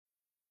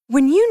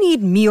When you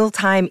need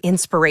mealtime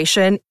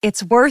inspiration,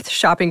 it's worth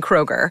shopping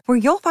Kroger, where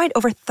you'll find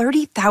over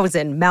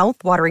 30,000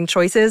 mouth-watering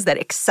choices that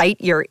excite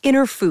your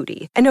inner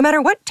foodie. And no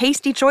matter what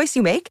tasty choice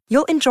you make,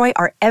 you'll enjoy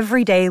our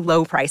everyday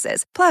low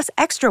prices, plus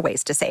extra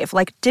ways to save,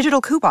 like digital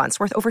coupons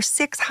worth over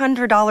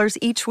 $600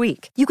 each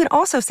week. You can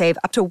also save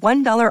up to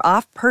 $1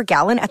 off per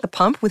gallon at the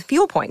pump with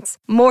fuel points.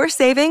 More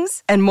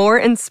savings and more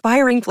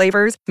inspiring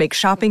flavors make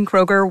shopping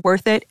Kroger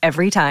worth it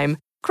every time.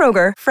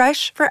 Kroger,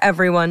 fresh for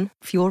everyone.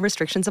 Fuel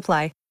restrictions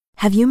apply.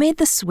 Have you made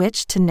the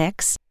switch to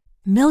Knix?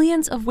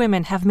 Millions of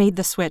women have made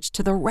the switch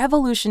to the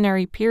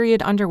revolutionary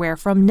period underwear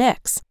from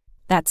Knix.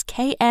 That's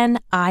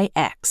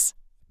Knix.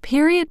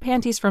 Period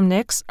panties from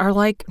Knix are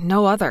like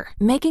no other,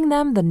 making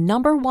them the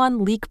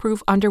 #1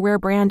 leak-proof underwear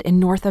brand in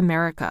North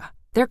America.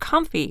 They're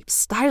comfy,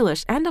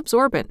 stylish, and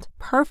absorbent,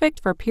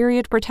 perfect for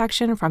period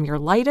protection from your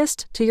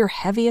lightest to your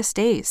heaviest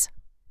days.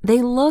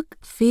 They look,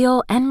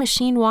 feel, and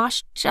machine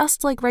wash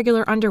just like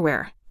regular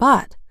underwear,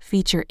 but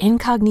feature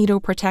incognito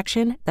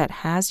protection that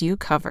has you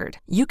covered.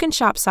 You can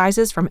shop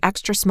sizes from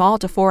extra small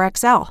to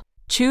 4XL.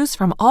 Choose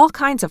from all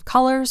kinds of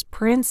colors,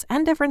 prints,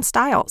 and different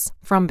styles,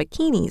 from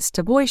bikinis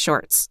to boy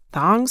shorts,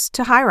 thongs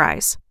to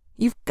high-rise.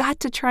 You've got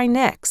to try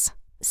Knix.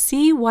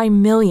 See why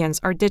millions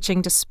are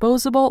ditching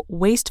disposable,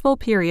 wasteful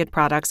period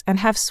products and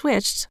have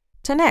switched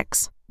to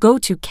Knix. Go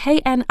to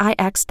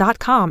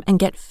knix.com and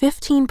get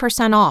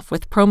 15% off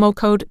with promo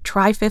code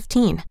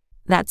TRY15.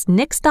 That's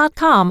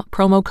knix.com,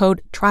 promo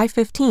code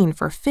TRY15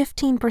 for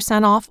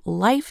 15% off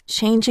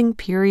life-changing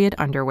period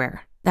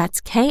underwear. That's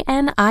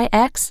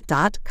knix.com.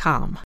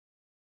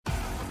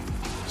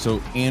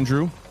 So,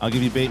 Andrew, I'll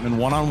give you Bateman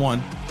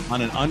one-on-one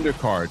on an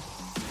undercard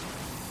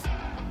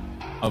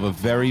of a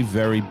very,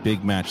 very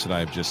big match that I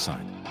have just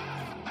signed.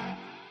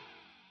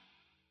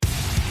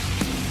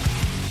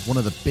 One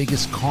of the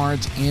biggest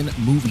cards in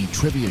movie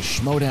trivia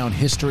Schmoedown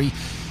history.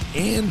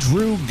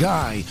 Andrew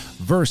Guy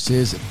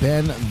versus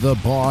Ben the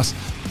Boss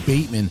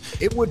Bateman.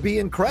 It would be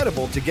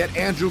incredible to get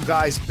Andrew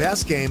Guy's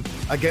best game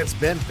against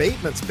Ben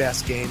Bateman's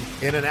best game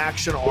in an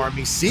Action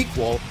Army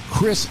sequel.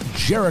 Chris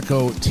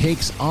Jericho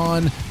takes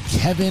on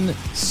Kevin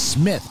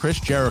Smith. Chris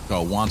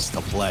Jericho wants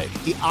to play.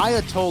 The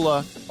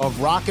Ayatollah of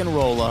rock and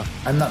roller.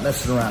 I'm not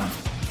messing around.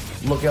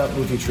 Look out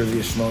movie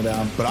trivia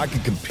Schmoedown. But I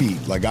can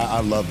compete. Like,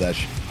 I love that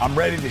shit. I'm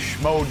ready to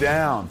schmo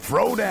down.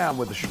 Throw down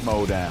with the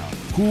schmo down.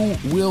 Who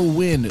will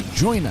win?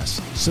 Join us.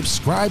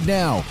 Subscribe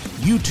now.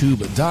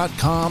 YouTube.com/The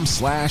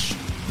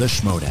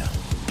Schmoedown.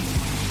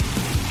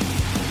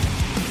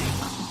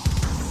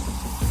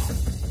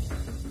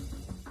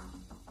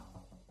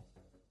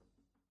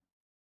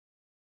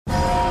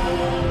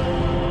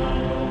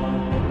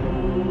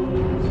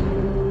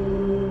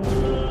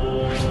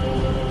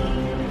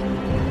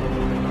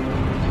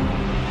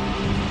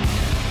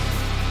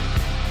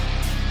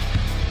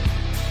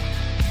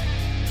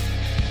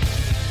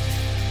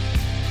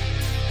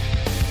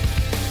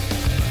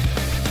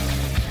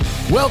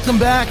 Welcome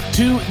back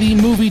to the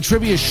Movie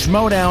Trivia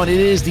Schmoedown. It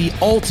is the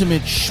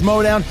ultimate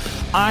Schmoedown.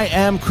 I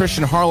am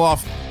Christian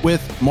Harloff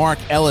with Mark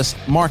Ellis.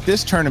 Mark,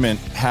 this tournament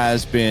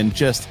has been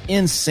just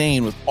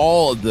insane with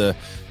all of the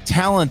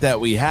talent that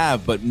we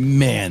have, but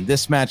man,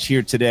 this match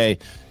here today,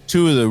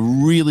 two of the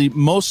really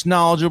most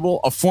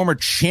knowledgeable, a former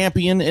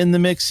champion in the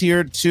mix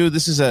here too.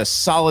 This is a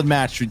solid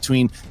match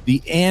between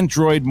the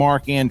android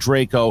Mark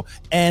Andraco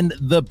and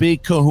the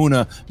big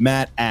kahuna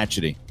Matt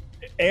Atchity.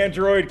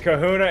 Android,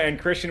 Kahuna, and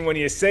Christian, when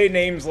you say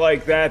names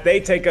like that, they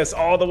take us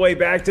all the way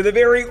back to the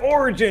very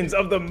origins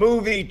of the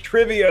movie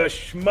trivia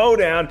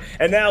Schmoedown.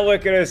 And now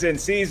look at us in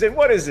season,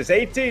 what is this,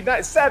 18?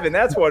 7,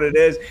 that's what it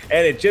is.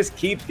 And it just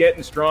keeps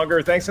getting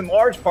stronger, thanks in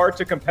large part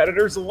to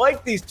competitors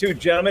like these two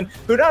gentlemen,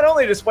 who not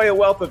only display a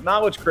wealth of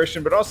knowledge,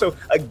 Christian, but also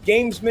a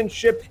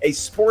gamesmanship, a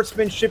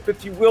sportsmanship,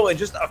 if you will, and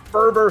just a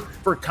fervor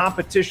for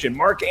competition.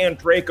 Mark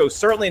Andraco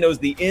certainly knows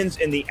the ins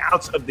and the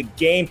outs of the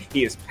game.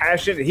 He is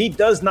passionate. He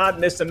does not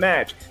miss a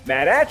match.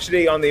 Matt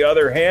Atchity, on the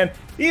other hand,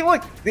 the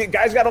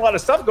guy's got a lot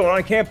of stuff going on.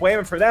 I can't blame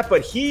him for that,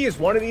 but he is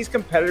one of these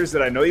competitors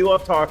that I know you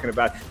love talking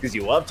about, because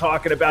you love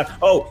talking about,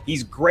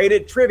 he's great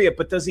at trivia,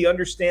 but does he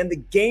understand the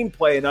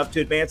gameplay enough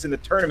to advance in the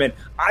tournament?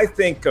 I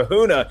think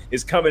Kahuna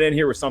is coming in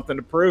here with something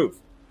to prove.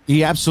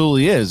 He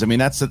absolutely is. I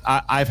mean,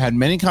 I've had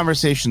many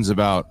conversations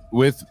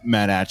with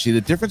Matt Atchity.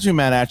 The difference between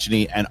Matt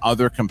Atchity and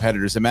other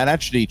competitors, and Matt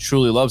Atchity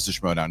truly loves the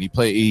Schmoedown.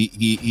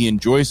 He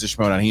enjoys the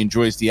Schmoedown. He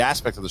enjoys the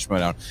aspect of the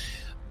Schmoedown.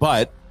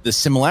 But the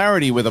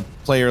similarity with a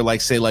player like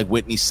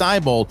Whitney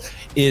Seibold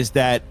is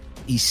that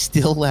he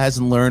still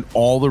hasn't learned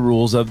all the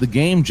rules of the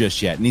game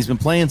just yet. And he's been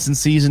playing since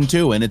season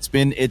 2, and it's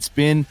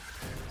been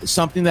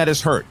something that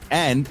has hurt.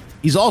 And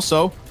he's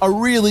also a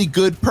really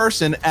good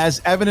person,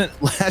 as evident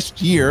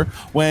last year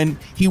when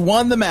he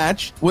won the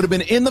match, would have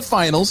been in the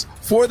finals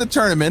for the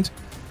tournament,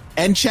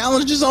 and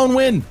challenged his own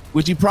win,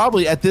 which he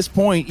probably at this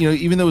point,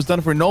 even though it was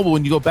done for Noble,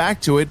 when you go back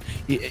to it,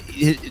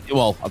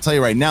 well, I'll tell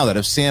you right now that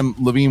if Sam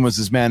Levine was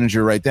his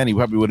manager right then, he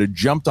probably would have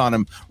jumped on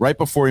him right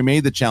before he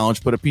made the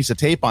challenge, put a piece of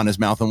tape on his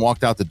mouth, and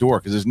walked out the door,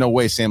 because there's no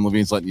way Sam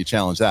Levine's letting you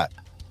challenge that.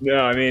 No,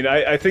 I mean,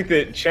 I think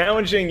that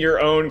challenging your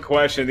own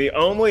question, the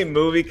only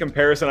movie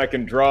comparison I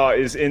can draw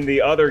is in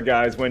The Other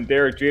Guys when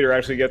Derek Jeter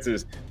actually gets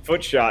his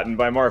foot shot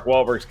by Mark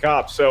Wahlberg's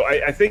Cops. So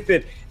I think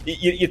that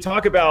you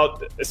talk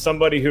about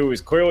somebody who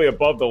is clearly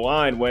above the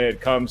line when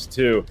it comes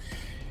to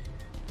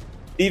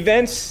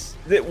events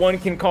that one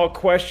can call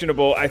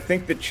questionable. I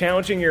think that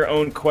challenging your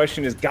own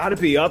question has got to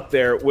be up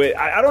there with,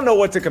 I don't know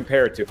what to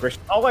compare it to,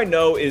 Christian. All I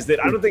know is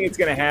that I don't think it's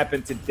going to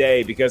happen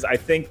today, because I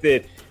think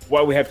that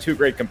while we have two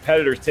great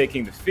competitors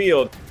taking the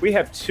field, we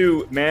have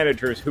two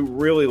managers who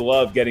really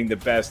love getting the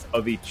best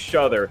of each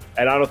other.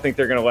 And I don't think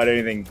they're going to let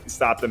anything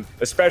stop them,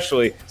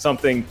 especially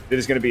something that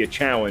is going to be a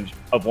challenge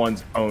of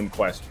one's own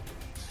question.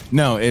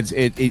 No,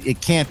 it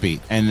can't be.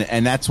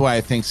 And that's why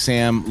I think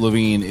Sam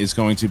Levine is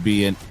going to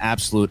be an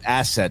absolute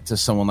asset to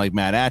someone like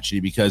Matt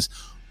Atchity, because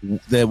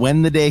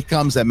when the day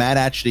comes that Matt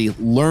Atchity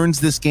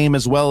learns this game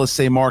as well as,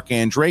 say, Mark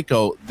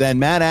Andreyko, then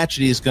Matt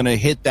Atchity is going to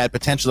hit that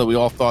potential that we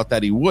all thought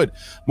that he would.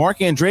 Mark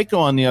Andreyko,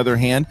 on the other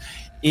hand,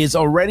 is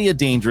already a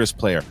dangerous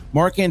player.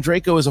 Mark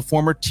Andreyko is a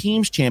former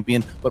teams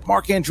champion, but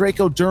Mark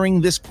Andreyko during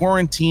this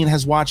quarantine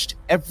has watched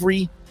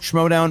every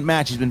Schmodown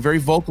match. He's been very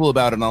vocal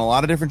about it on a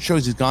lot of different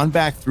shows. He's gone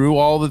back through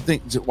all the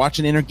things,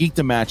 watching Inner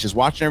Geekdom matches,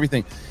 watching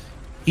everything.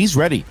 He's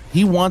ready.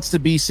 He wants to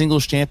be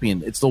singles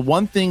champion. It's the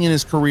one thing in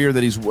his career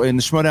that he's in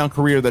the Schmodown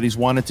career that he's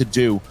wanted to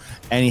do,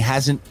 and he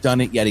hasn't done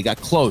it yet. He got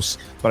close,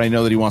 but I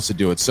know that he wants to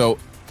do it. So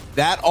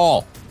that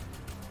all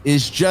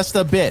is just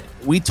a bit.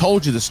 We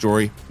told you the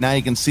story. Now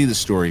you can see the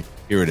story.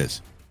 Here it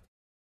is.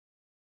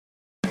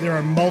 There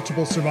are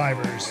multiple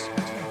survivors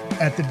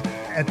at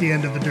the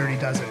end of the Dirty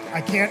Dozen.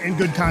 I can't in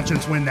good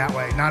conscience win that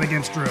way, not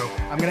against Drew.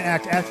 I'm going to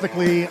act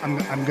ethically. I'm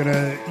going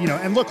to,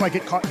 and look like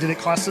did it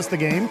cost us the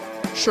game?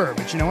 Sure,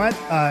 but you know what?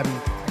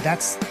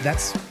 That's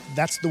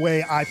the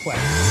way I play.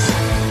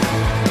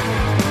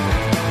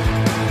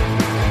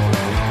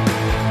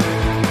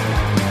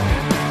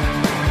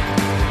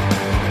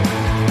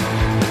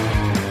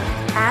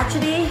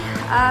 Atchity,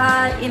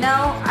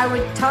 I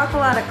would talk a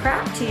lot of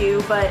crap to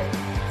you, but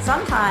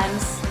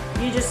sometimes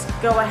you just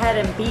go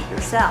ahead and beat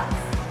yourself.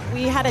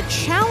 We had a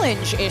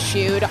challenge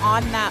issued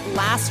on that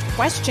last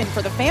question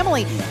for the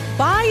family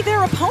by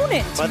their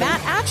opponent, Matt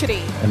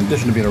Atchity. In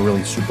addition to being a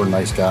really super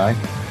nice guy,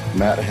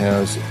 Matt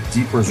has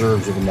deep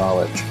reserves of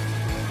knowledge.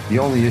 The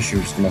only issue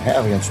he's going to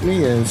have against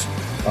me is,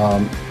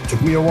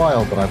 took me a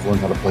while, but I've learned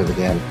how to play the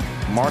game.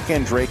 Mark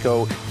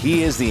Andreyko,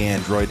 he is the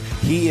android.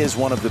 He is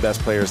one of the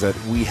best players that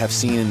we have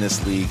seen in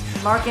this league.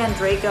 Mark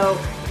Andreyko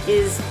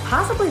is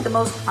possibly the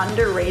most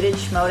underrated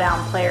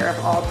Schmodown player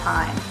of all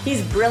time.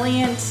 He's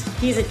brilliant.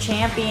 He's a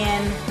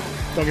champion.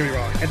 Don't get me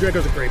wrong.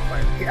 Andreyko's a great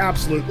player. He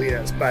absolutely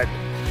is, but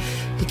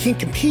he can't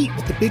compete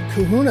with the big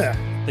kahuna.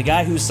 The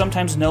guy who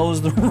sometimes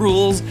knows the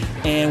rules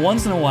and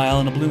once in a while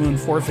in a blue moon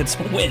forfeits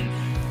a win.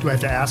 Do I have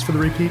to ask for the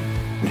repeat?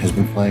 He has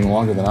been playing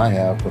longer than I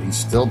have, but he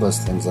still does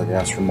things like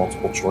ask for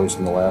multiple choice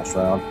in the last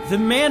round. The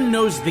man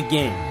knows the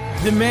game.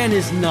 The man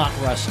is not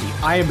rusty.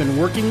 I have been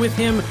working with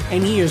him,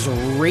 and he is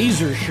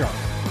razor sharp.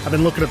 I've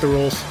been looking at the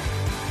rules.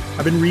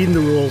 I've been reading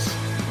the rules.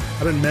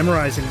 I've been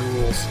memorizing the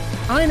rules.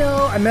 I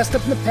know, I messed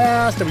up in the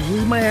past. I was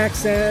losing my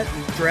accent,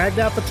 dragged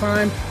out the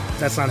time.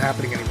 That's not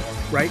happening anymore,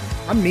 right?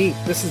 I'm me.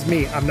 This is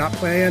me. I'm not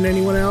playing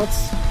anyone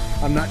else.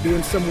 I'm not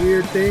doing some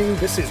weird thing.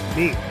 This is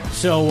me.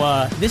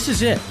 So this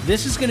is it.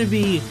 This is going to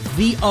be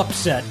the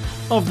upset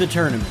of the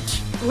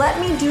tournament.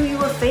 Let me do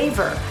you a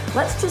favor.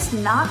 Let's just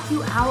knock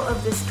you out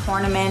of this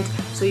tournament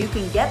so you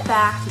can get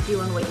back to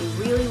doing what you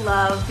really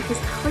love, because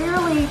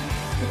clearly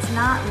it's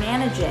not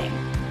managing.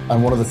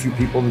 I'm one of the few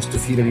people that's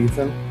defeated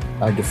Ethan.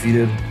 I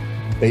defeated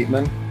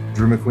Bateman,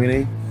 Drew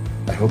McQueenie.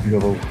 I hope you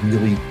have a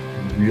really,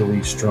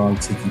 really strong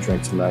tiki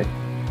drink tonight,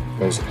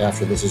 because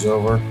after this is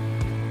over,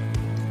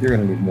 you're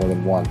going to need more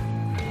than one.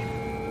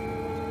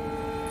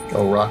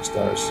 Go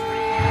Rockstars.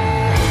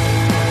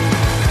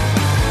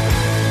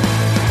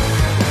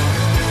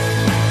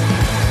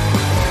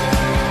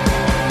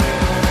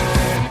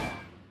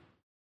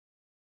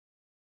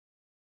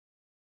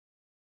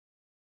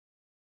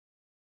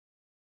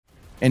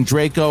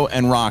 Andreyko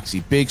and Roxy,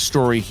 big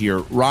story here.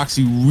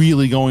 Roxy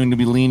really going to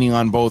be leaning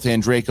on both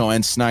Andreyko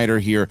and Snyder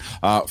here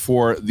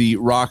for the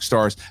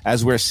Rockstars,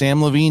 as where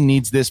Sam Levine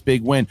needs this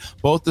big win.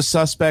 Both the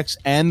Suspects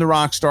and the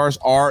Rockstars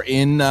are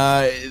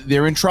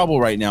they're in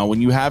trouble right now.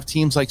 When you have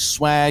teams like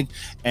Swag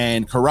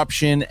and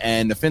Corruption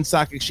and the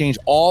Finstock Exchange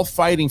all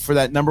fighting for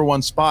that number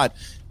one spot,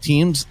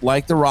 teams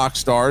like the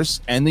Rockstars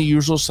and the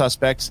Usual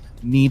Suspects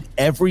need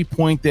every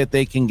point that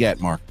they can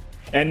get, Mark.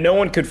 And no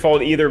one could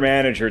fault either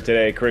manager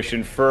today,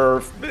 Christian, for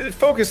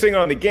focusing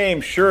on the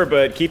game, sure,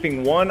 but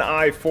keeping one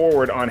eye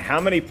forward on how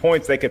many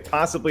points they could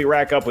possibly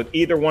rack up with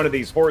either one of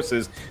these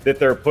horses that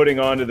they're putting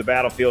onto the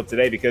battlefield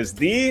today, because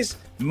these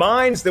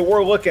minds that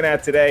we're looking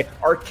at today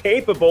are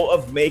capable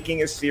of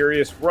making a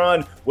serious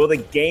run. Will the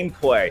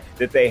gameplay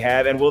that they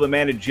have and will the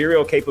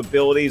managerial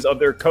capabilities of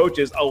their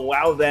coaches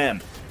allow them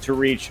to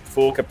reach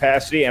full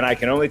capacity. And I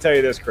can only tell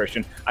you this,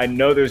 Christian, I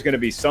know there's going to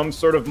be some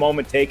sort of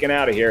moment taken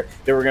out of here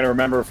that we're going to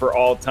remember for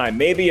all time.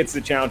 Maybe it's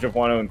the challenge of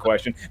 1-0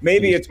 question.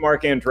 Maybe it's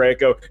Mark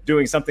Andreyko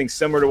doing something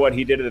similar to what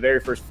he did at the very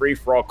first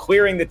free-for-all,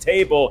 clearing the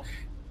table.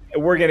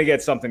 We're going to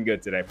get something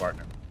good today,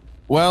 partner.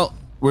 Well,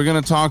 we're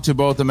going to talk to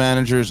both the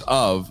managers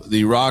of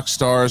the Rock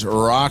Stars,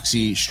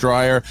 Roxy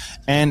Striar,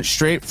 and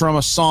straight from a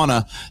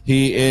sauna,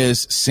 he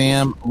is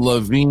Sam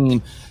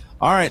Levine.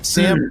 All right,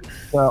 Sam,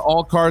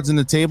 all cards on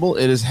the table.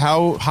 It is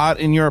how hot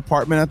in your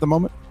apartment at the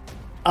moment?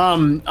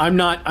 I'm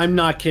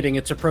not kidding.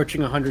 It's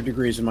approaching 100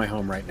 degrees in my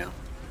home right now.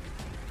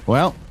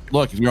 Well,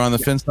 look, if you're on the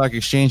Finstock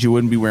Exchange, you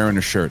wouldn't be wearing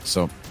a shirt.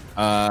 So,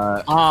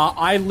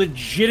 I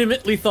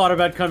legitimately thought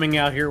about coming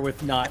out here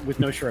with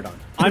no shirt on.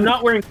 I'm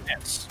not wearing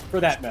pants, for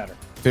that matter.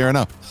 Fair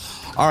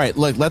enough. All right,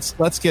 look,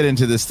 let's get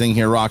into this thing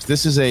here, Rox.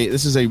 This is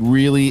a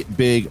really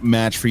big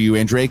match for you.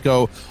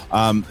 Andreyko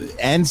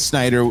and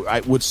Snyder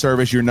would serve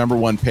as your number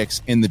one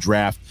picks in the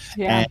draft.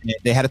 Yeah. And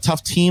they had a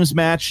tough teams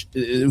match.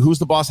 Who's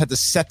the Boss had to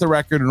set the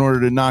record in order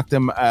to knock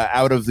them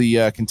out of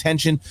the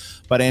contention.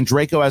 But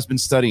Andreyko has been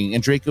studying.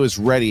 Andreyko is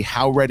ready.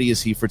 How ready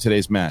is he for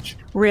today's match?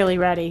 Really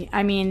ready.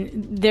 I mean,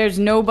 there's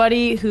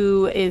nobody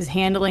who is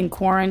handling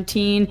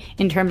quarantine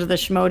in terms of the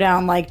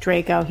Schmodown like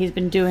Draco. He's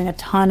been doing a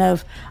ton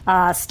of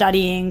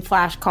studying,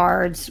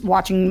 flashcards,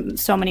 watching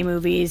so many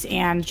movies,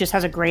 and just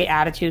has a great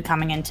attitude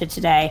coming into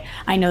today.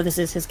 I know this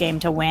is his game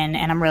to win,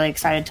 and I'm really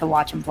excited to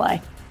watch him play.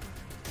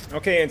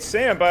 Okay, and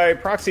Sam, by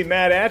proxy,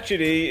 Matt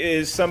Atchity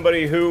is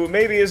somebody who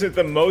maybe isn't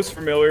the most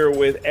familiar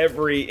with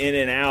every in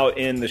and out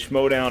in the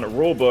Schmodown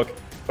rulebook,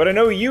 but I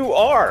know you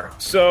are.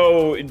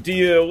 So do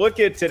you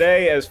look at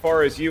today as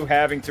far as you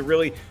having to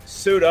really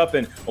suit up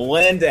and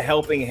lend a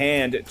helping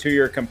hand to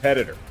your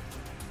competitor?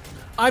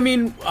 I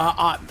mean,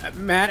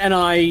 Matt and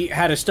I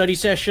had a study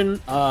session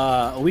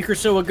a week or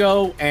so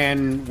ago,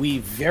 and we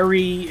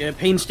very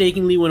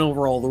painstakingly went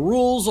over all the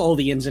rules, all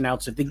the ins and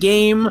outs of the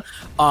game.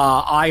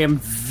 I am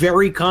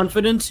very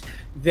confident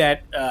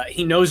that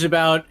he knows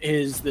about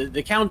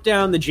the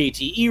countdown, the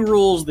JTE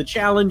rules, the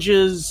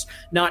challenges,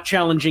 not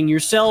challenging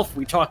yourself.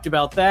 We talked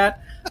about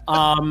that.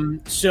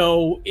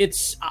 So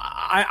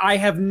I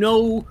have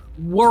no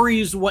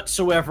worries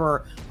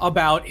whatsoever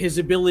about his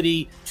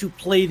ability to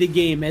play the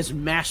game as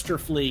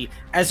masterfully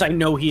as I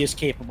know he is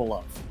capable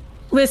of.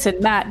 Listen,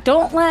 Matt,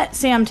 don't let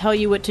Sam tell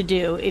you what to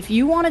do. If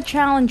you want to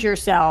challenge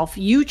yourself,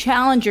 you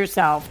challenge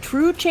yourself.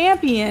 True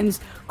champions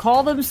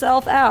call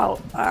themselves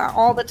out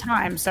all the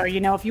time. So,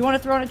 if you want to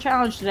throw in a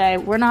challenge today,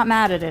 we're not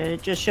mad at it.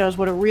 It just shows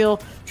what a real,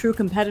 true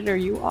competitor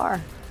you are.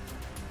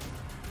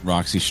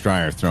 Roxy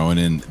Striar throwing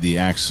in the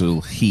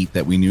actual heat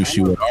that we knew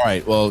she would. All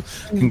right, well,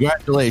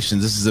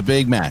 congratulations. This is a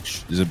big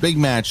match. This is a big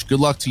match. Good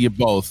luck to you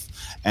both,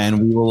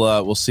 and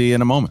we'll see you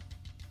in a moment.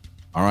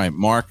 All right,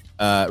 Mark,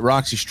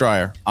 Roxy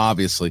Striar,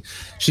 obviously.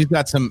 She's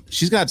got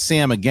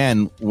Sam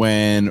again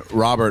when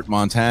Robert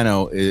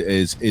Montano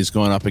is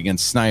going up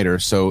against Snyder.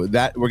 So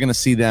that we're going to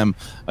see them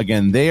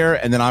again there,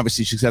 and then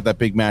obviously she's got that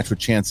big match with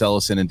Chance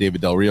Ellison and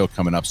David Del Rio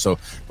coming up. So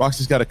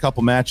Roxy's got a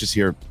couple matches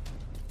here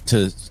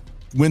to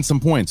win some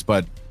points,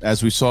 but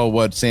as we saw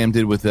what Sam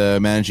did with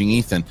managing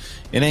Ethan,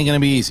 it ain't going to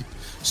be easy.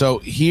 So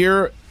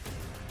here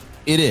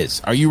it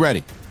is. Are you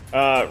ready?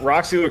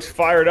 Roxy looks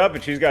fired up,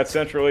 and she's got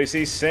Central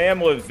AC.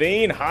 Sam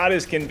Levine, hot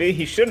as can be.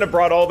 He shouldn't have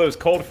brought all those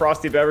cold,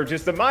 frosty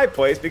beverages to my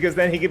place, because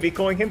then he could be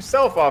cooling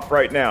himself off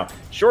right now.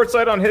 Short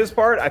sight on his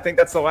part. I think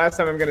that's the last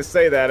time I'm going to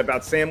say that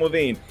about Sam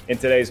Levine in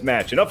today's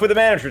match. Enough with the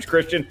managers,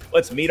 Christian.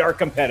 Let's meet our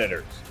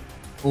competitors.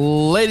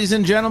 Ladies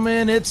and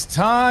gentlemen, it's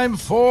time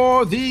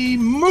for the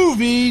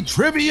Movie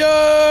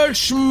Trivia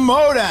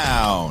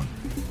Schmodown.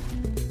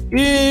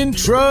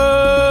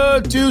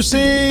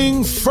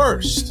 Introducing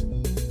first,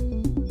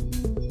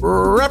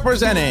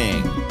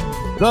 representing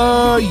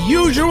the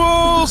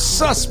Usual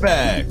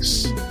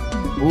Suspects,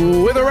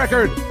 with a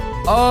record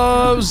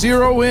of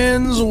 0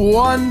 wins,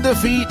 1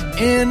 defeat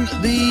in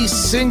the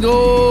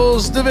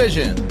singles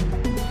division.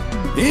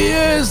 He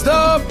is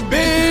the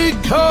Big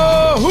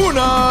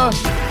Kahuna,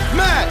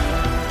 Matt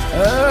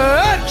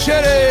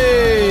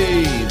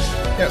Atchity.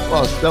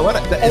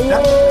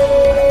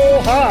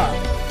 Aloha.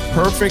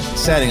 Perfect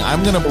setting.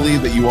 I'm going to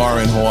believe that you are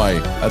in Hawaii.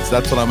 That's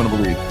what I'm going to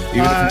believe.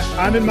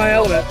 I'm in my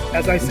element,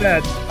 as I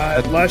said.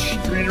 Lush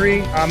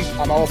greenery.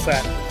 I'm all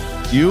set.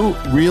 You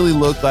really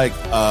look like.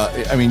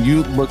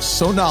 You look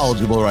so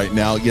knowledgeable right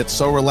now, yet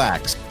so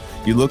relaxed.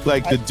 You look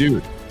like the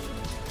dude.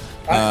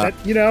 The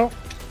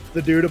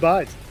dude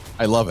abides.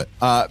 I love it,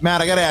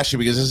 Matt. I got to ask you,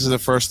 because this is the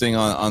first thing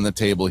on the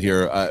table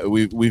here.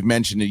 We've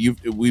mentioned it.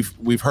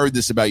 We've heard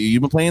this about you.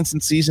 You've been playing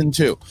since season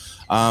 2.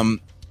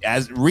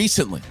 As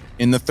recently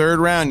in the 3rd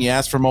round, you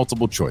asked for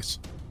multiple choice.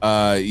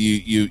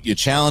 You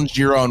challenged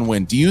your own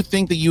win. Do you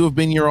think that you have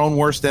been your own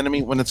worst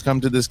enemy when it's come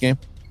to this game?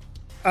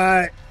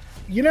 I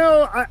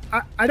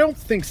don't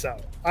think so.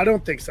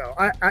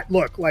 I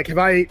look, like, have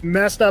I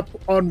messed up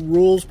on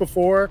rules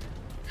before?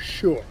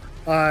 Sure.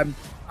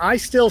 I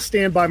still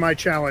stand by my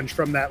challenge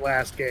from that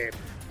last game.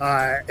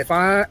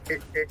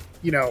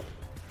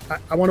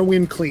 I want to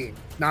win clean,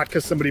 not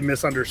because somebody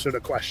misunderstood a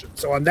question.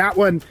 So on that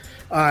one,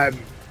 I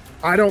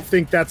don't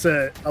think that's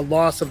a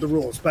loss of the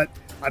rules. But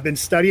I've been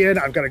studying.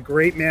 I've got a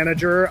great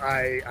manager.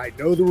 I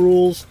know the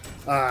rules.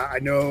 I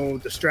know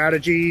the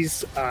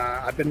strategies.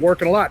 I've been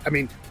working a lot. I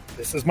mean,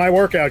 this is my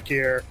workout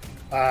gear.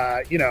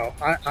 I'm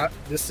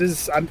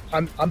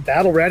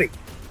battle ready.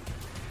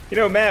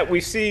 Matt, we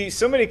see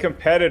so many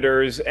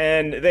competitors,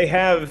 and they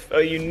have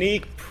a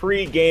unique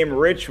pre-game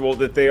ritual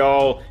that they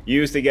all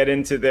use to get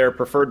into their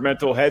preferred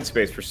mental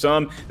headspace. For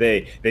some,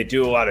 they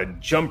do a lot of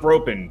jump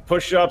rope and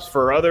push-ups.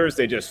 For others,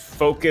 they just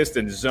focus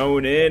and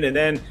zone in. And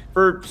then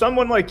for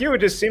someone like you, it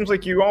just seems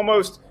like you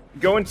almost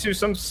go into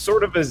some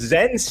sort of a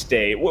Zen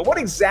state. What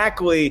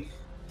exactly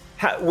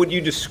would you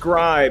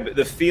describe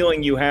the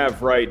feeling you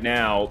have right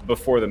now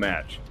before the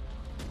match?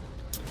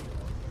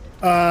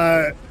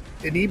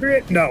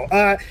 Inebriate? No.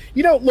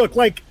 Look,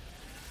 like,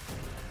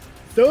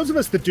 those of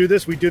us that do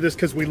this, we do this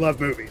because we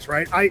love movies,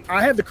 right? I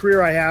have the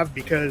career I have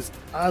because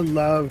I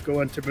love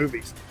going to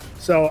movies.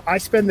 So I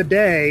spend the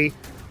day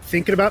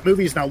thinking about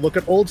movies, and I'll look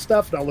at old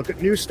stuff, and I'll look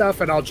at new stuff,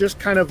 and I'll just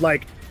kind of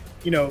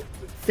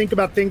think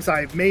about things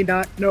I may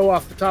not know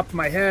off the top of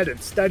my head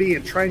and study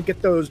and try and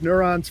get those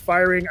neurons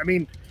firing. I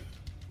mean,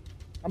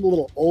 I'm a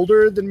little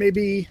older than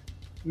maybe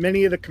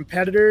many of the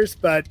competitors,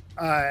 but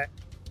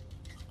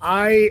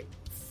I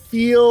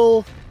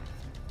feel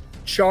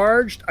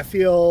charged. I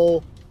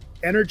feel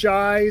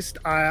energized.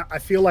 I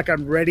feel like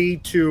I'm ready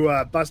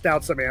to bust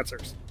out some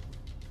answers.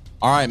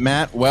 All right,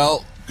 Matt.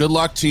 Well, good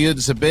luck to you.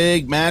 This is a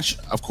big match.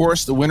 Of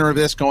course, the winner of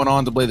this going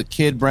on to play the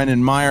kid,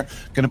 Brendan Meyer,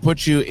 going to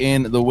put you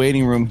in the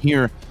waiting room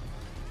here.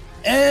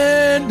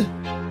 And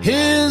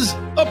his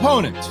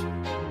opponent,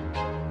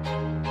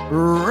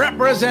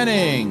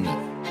 representing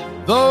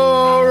the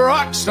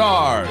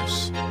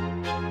Rockstars,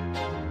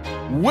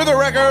 with a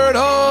record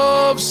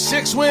of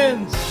 6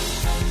 wins,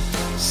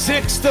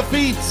 6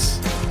 defeats,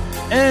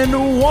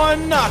 and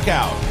 1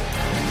 knockout.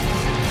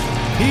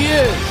 He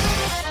is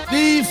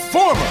the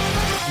former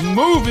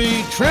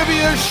Movie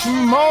Trivia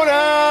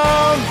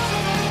Schmodown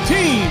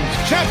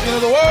Teams Champion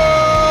of the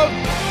World,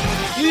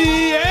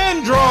 the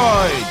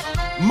Android,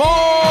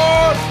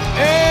 Mark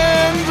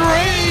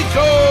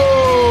Andreyko.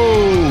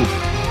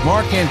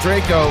 Mark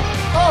Andreyko.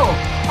 Oh,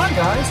 hi,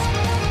 guys.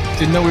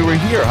 Didn't know we were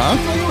here, huh?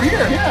 Didn't know you were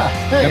here, yeah.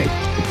 Hey.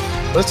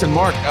 Listen,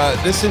 Mark,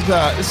 this is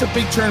a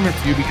big tournament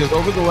for you because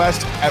over the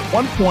last, at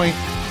one point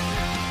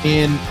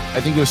in,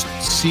 I think it was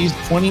season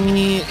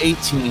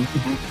 2018,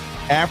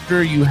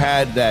 after you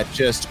had that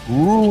just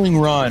grueling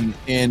run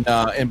in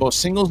both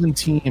singles and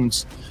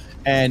teams,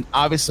 and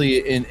obviously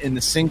in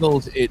the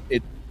singles,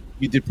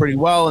 you did pretty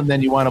well, and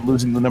then you wound up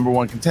losing the number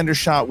 1 contender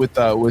shot with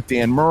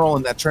Dan Murrell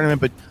in that tournament.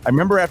 But I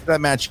remember after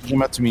that match, you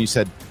came up to me and you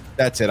said,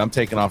 "That's it. I'm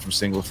taking off from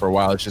singles for a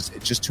while. It's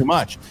just too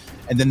much."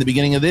 And then the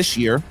beginning of this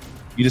year,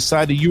 you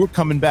decided you were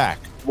coming back.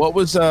 What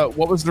was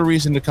the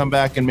reason to come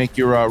back and make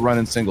your run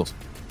in singles?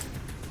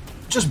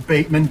 Just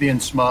Bateman being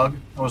smug.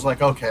 I was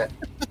like, okay,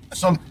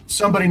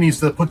 somebody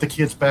needs to put the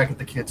kids back at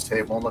the kids'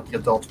 table and let the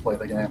adults play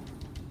the game.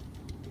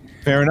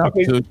 Fair enough.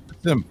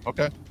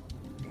 Okay.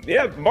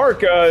 Yeah,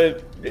 Mark,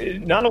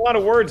 not a lot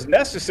of words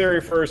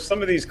necessary for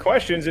some of these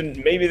questions, and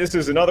maybe this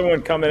is another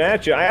one coming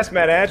at you. I asked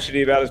Matt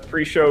Atchity about his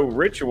pre-show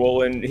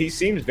ritual, and he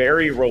seems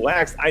very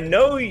relaxed. I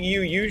know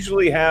you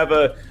usually have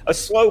a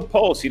slow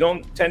pulse. You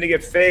don't tend to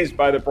get fazed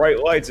by the bright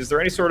lights. Is there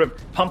any sort of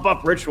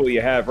pump-up ritual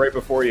you have right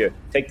before you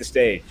take the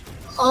stage?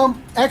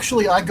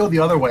 Actually, I go the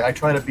other way. I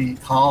try to be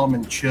calm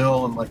and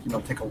chill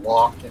and take a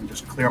walk and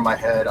just clear my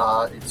head.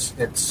 I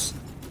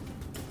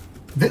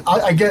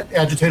get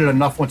agitated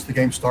enough once the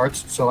game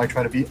starts, so I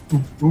try to be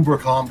uber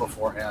calm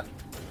beforehand.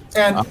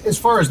 And as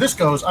far as this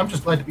goes, I'm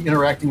just glad to be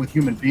interacting with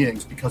human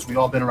beings because we've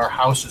all been in our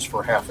houses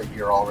for half a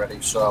year already.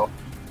 So,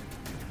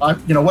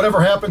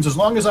 whatever happens, as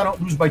long as I don't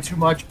lose by too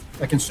much,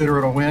 I consider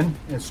it a win.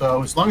 And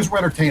so as long as we're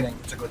entertaining,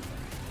 it's a good thing.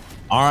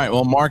 All right,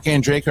 well, Mark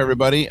Andreyko,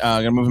 everybody.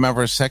 Going to move him out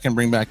for a second,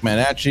 bring back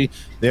Matt Atchity.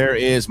 There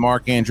is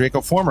Mark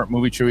Andreyko, former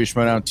Movie Trivia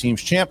Schmodown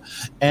Teams champ.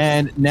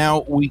 And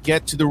now we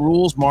get to the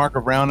rules, Mark,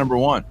 of round number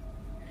 1.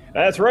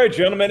 That's right,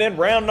 gentlemen. In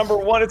round number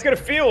 1, it's going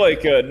to feel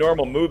like a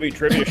normal Movie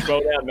Trivia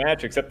Schmodown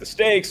match, except the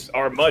stakes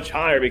are much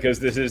higher because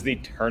this is the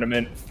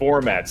tournament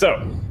format.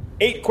 So,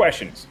 8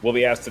 questions will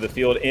be asked to the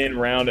field in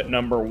round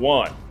number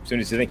 1. As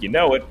soon as you think you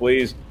know it,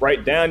 please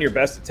write down your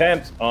best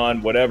attempt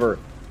on whatever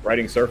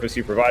writing surface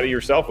you provided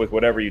yourself with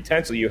whatever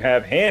utensil you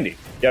have handy.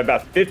 You have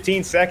about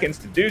 15 seconds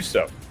to do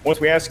so. Once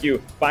we ask you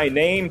by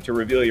name to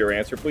reveal your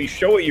answer, please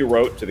show what you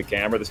wrote to the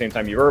camera at the same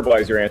time you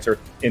verbalize your answer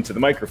into the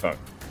microphone.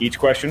 Each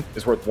question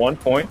is worth 1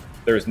 point.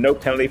 There is no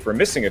penalty for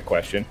missing a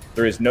question.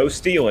 There is no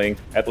stealing,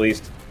 at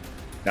least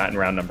not in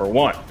round number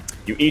 1.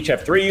 You each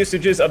have 3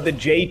 usages of the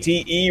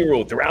JTE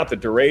rule throughout the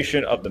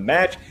duration of the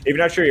match. If you're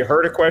not sure you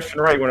heard a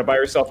question right, you want to buy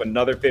yourself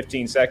another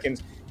 15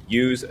 seconds,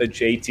 use a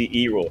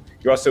JTE rule.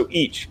 You also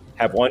each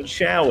have 1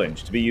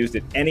 challenge to be used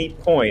at any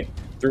point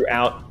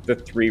throughout the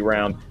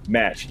 3-round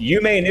match.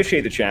 You may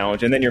initiate the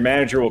challenge, and then your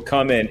manager will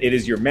come in. It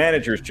is your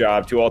manager's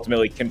job to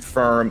ultimately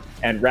confirm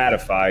and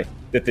ratify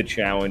that the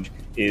challenge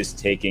is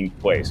taking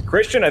place.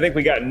 Christian, I think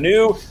we got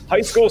new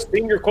high school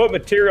senior quote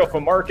material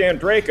from Mark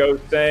Andreyko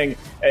saying,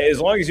 as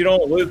long as you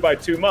don't lose by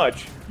too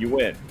much, you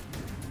win.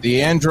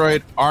 The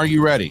Android, are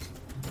you ready?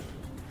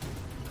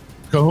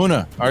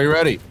 Kahuna, are you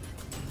ready?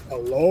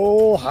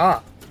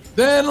 Aloha.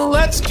 Then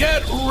let's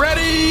get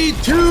ready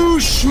to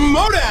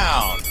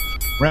Schmodown.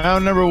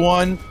 Round number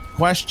one,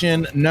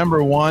 question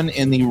number one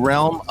in the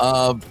realm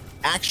of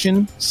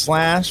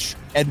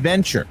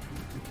action/adventure.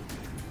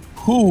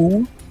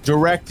 Who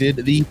directed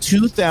the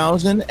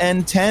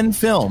 2010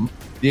 film,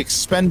 The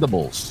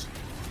Expendables?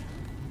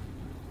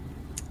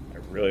 I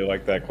really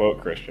like that quote,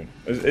 Christian.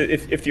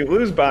 If you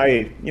lose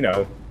by,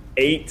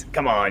 8,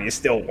 come on, you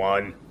still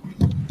won.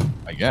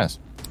 I guess.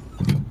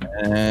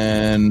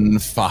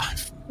 And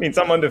 5. Means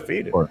I'm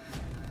undefeated. 4,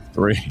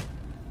 3,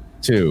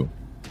 2,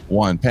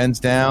 1. Pens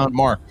down.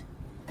 Mark.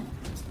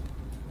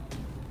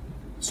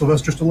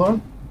 Sylvester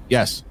Stallone?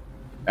 Yes.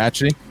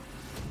 Actually?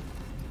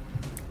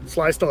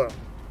 Sly Stallone.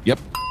 Yep.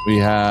 We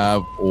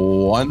have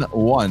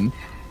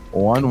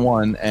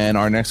 1-1. And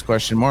our next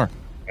question, Mark.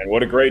 And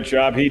what a great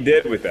job he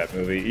did with that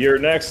movie. Your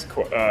next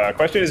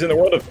question is in the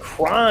world of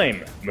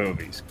crime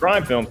movies,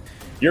 crime films.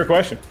 Your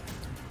question.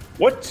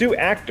 What two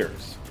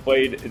actors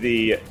played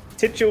the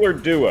titular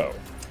duo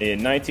in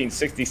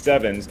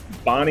 1967's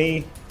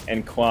Bonnie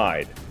and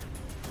Clyde?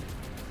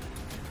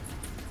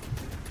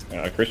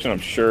 Christian, I'm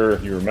sure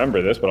you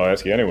remember this, but I'll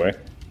ask you anyway.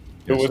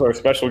 Who was our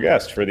special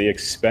guest for the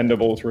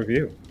Expendables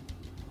review?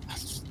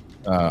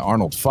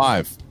 Arnold.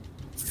 5,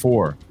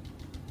 4,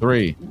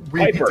 3.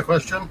 Repeat the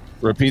question.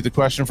 Repeat the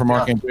question for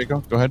Mark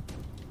Andreyko. Go ahead.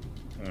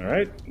 All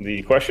right.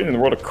 The question in the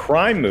world of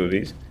crime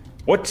movies.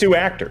 What two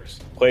actors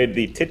played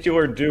the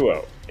titular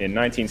duo in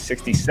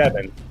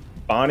 1967,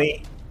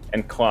 Bonnie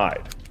and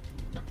Clyde?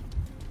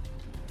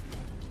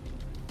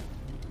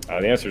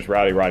 The answer is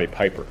Roddy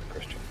Piper,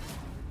 Christian.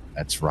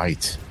 That's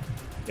right.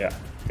 Yeah.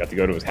 Got to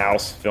go to his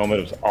house, film it.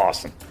 It was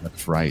awesome.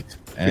 That's right.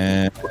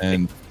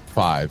 And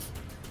 5,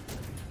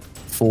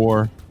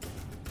 4,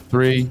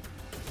 3,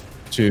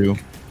 2,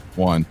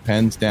 1.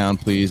 Pens down,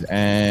 please.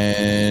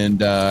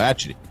 And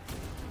actually.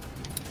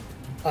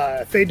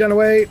 Faye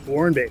Dunaway,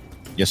 Warren Beatty.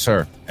 Yes,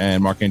 sir.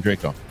 And Mark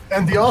Andreyko.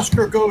 And the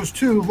Oscar goes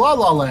to La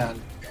La Land.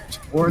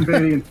 Warren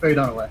Beatty and Faye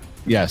Dunaway.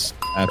 Yes,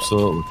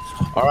 absolutely.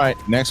 All right,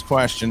 next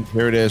question.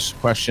 Here it is.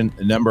 Question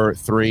number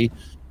 3.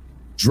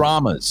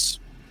 Dramas.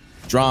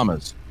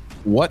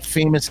 What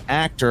famous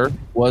actor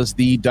was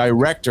the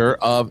director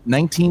of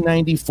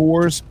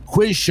 1994's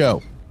Quiz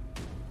Show?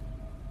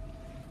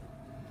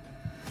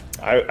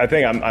 I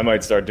think I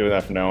might start doing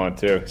that from now on,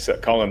 too. So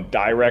call them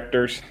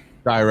directors.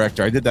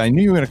 Director. I did that. I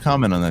knew you were going to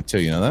comment on that, too.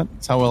 You know that?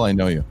 That's how well I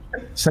know you.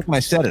 The second I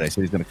said it, I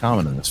said he's going to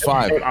comment on this.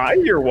 5.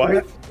 Your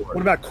wife?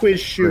 What about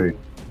Quiz Shoe?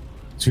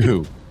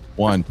 2,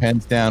 1.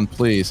 Pens down,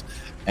 please.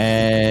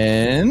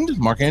 And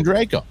Mark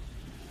Andreyko.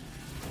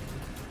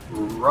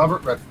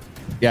 Robert Redford.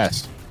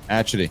 Yes.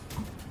 Actually.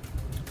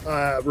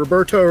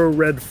 Roberto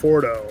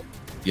Redfordo.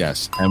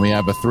 Yes. And we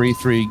have a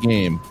 3-3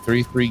 game.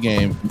 3-3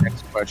 game.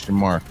 Next question,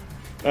 Mark.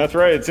 That's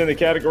right. It's in the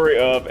category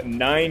of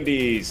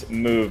 90s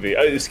movie.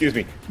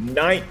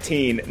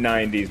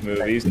 1990s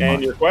movies.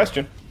 And your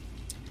question.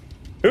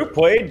 Who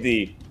played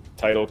the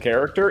title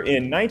character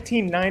in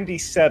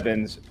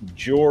 1997's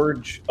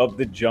George of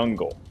the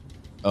Jungle?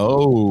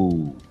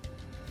 Oh.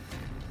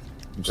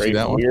 Great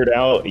Weird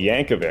Al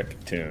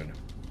Yankovic tune.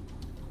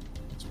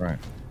 That's right.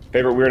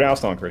 Favorite Weird Al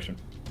song, Christian?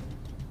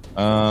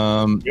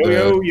 Yo.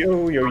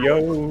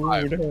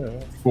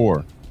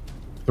 4,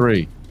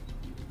 3,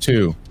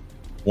 2,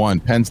 1.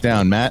 Pens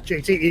down. Matt?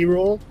 JTE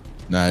rule?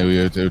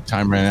 No,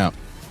 time ran out.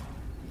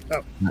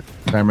 Oh.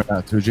 Time ran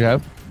out. Who'd you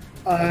have?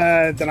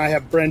 Then I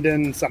have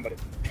Brendan somebody.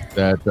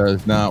 That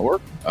does not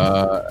work.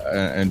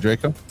 And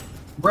Draco?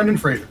 Brendan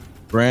Fraser.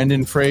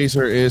 Brandon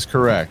Fraser is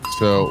correct.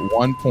 So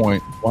 1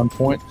 point. 1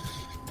 point.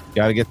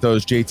 Got to get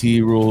those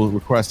JTE rule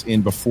requests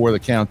in before the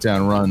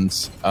countdown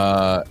runs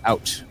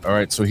out. All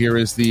right. So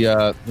here's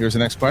the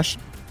next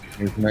question.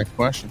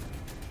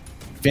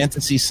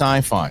 Fantasy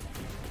sci-fi.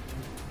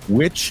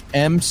 Which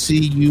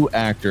MCU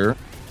actor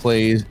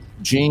plays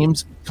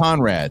James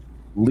Conrad,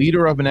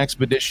 leader of an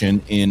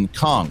expedition in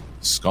Kong,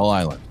 Skull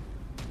Island?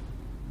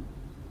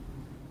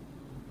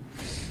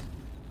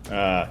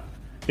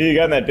 Who you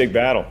got in that big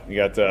battle? You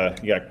got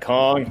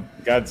Kong,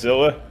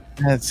 Godzilla.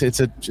 It's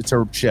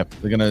a ship.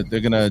 They're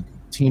gonna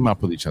team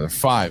up with each other.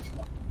 5,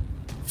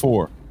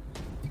 4,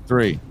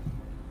 3,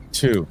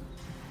 2,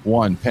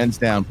 1. Pens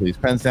down, please.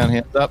 Pens down,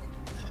 hands up.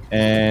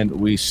 And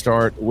we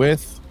start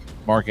with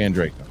Mark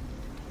Andreyko.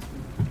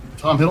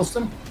 Tom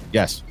Hiddleston?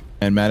 Yes.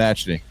 And Matt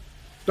Atchity.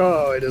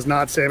 Oh, it is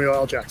not Samuel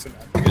L. Jackson.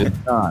 It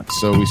is not.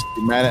 So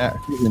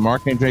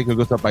Mark Andreyko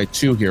goes up by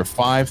 2 here.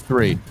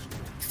 5-3.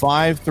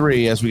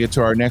 5-3 as we get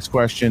to our next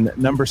question.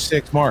 Number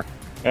 6, Mark.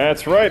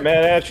 That's right.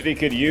 Matt Atchity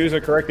could use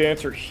a correct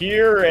answer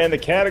here, and the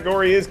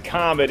category is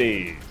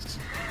comedies.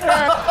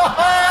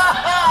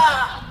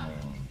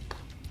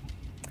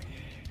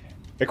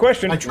 The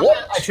question,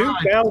 what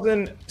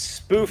 2000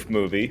 spoof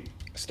movie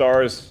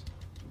stars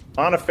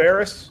Anna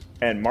Faris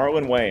and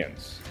Marlon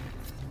Wayans?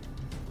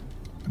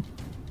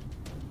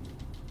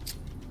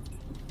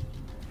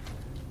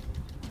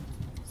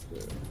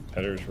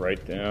 Letters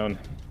right down.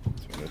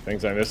 Some of the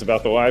things I miss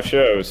about the live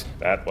shows.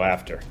 That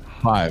laughter.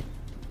 5,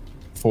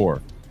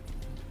 4,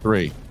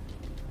 3,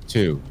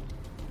 2,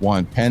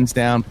 1. Pens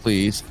down,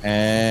 please.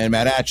 And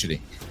Matt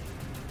Atchity.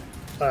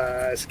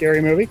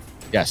 Scary Movie.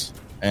 Yes.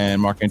 And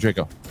Mark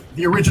Andrico.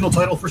 The original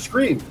title for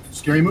Scream,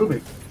 Scary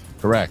Movie.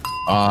 Correct.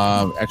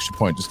 Extra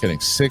point. Just kidding.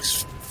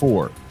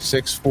 6-4.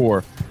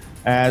 6-4.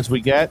 As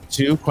we get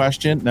to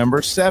question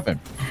number 7.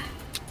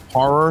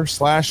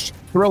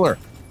 Horror/thriller.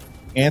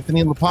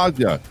 Anthony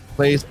LaPaglia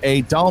plays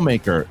a doll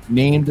maker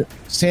named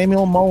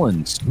Samuel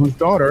Mullins, whose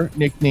daughter,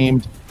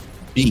 nicknamed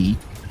B,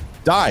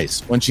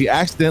 dies when she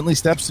accidentally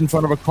steps in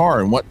front of a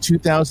car in what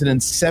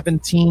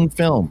 2017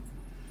 film?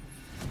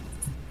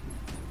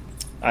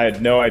 I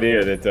had no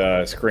idea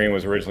that Scream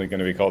was originally going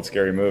to be called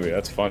Scary Movie.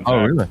 That's a fun fact.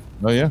 Oh, really?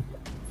 Oh, yeah.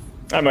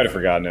 I might have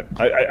forgotten it.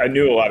 I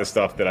knew a lot of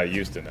stuff that I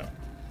used to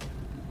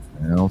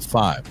know.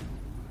 5,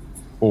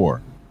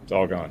 4. It's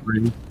all gone.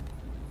 3,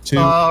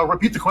 2.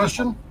 Repeat the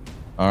question.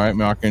 All right,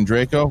 Mark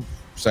Andrico,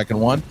 second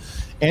one.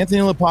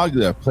 Anthony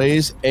LaPaglia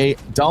plays a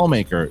doll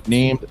maker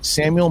named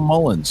Samuel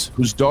Mullins,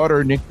 whose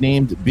daughter,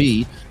 nicknamed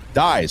B,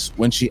 dies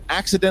when she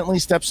accidentally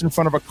steps in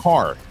front of a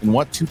car in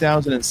what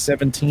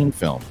 2017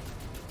 film?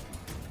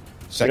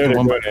 Second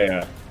one.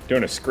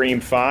 Doing a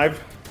Scream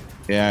 5?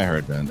 Yeah, I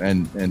heard that.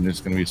 And there's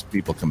going to be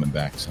people coming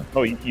back. So.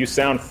 Oh, you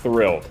sound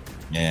thrilled.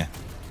 Yeah,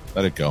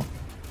 let it go.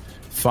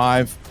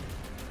 5,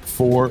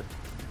 4,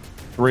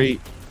 3,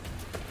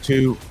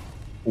 2,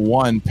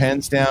 1.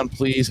 Pens down,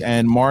 please.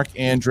 And Mark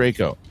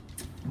Andrico.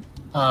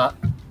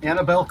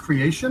 Annabelle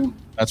Creation?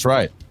 That's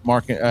right.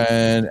 Mark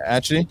and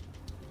Atchity?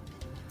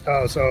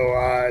 Oh, so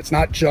it's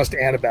not just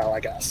Annabelle, I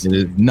guess. It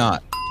is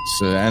not.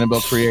 So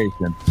Annabelle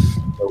Creation.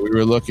 So we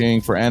were looking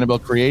for Annabelle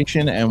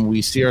Creation, and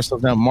we see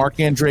ourselves now. Mark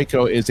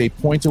Andrico is a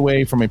point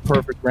away from a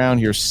perfect round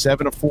here,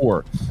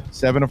 7-4.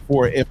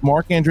 7-4. If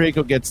Mark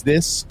Andrico gets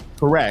this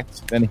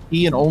correct, then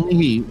he and only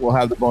he will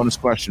have the bonus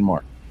question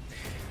mark.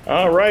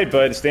 All right,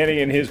 but standing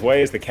in his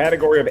way is the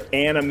category of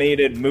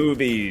animated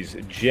movies.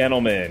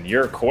 Gentlemen,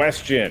 your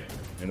question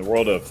in the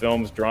world of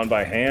films drawn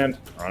by hand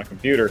or on a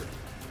computer.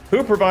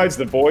 Who provides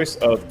the voice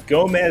of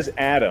Gomez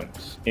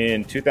Addams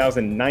in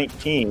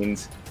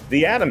 2019's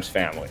The Addams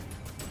Family?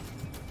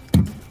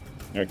 All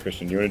right,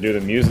 Christian, do you want to do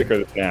the music or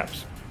the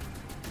snaps?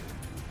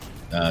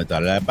 You're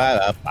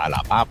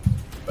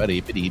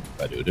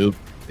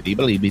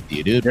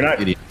not.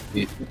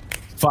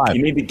 5.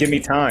 You need to give me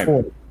time.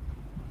 4,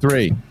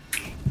 3,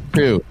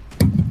 2,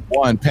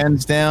 1.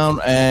 Pens down,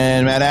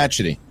 and Matt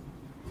Atchity.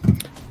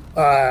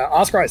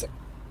 Oscar Isaac.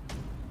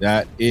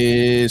 That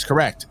is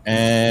correct.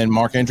 And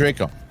Mark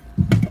Andrico.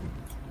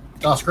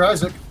 Oscar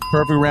Isaac.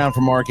 Perfect round for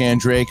Mark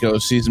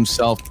Andrico. Sees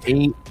himself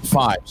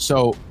 8-5.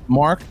 So,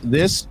 Mark,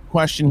 this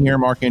question here,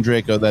 Mark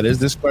Andrico, that is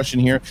this question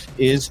here,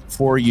 is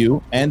for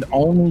you and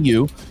only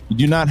you. You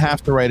do not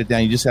have to write it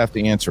down. You just have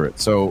to answer it.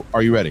 So,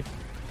 are you ready?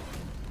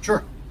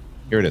 Sure.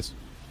 Here it is.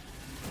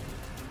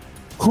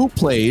 Who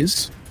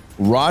plays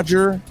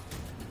Roger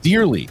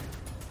Dearly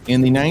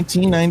in the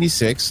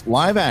 1996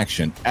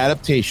 live-action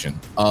adaptation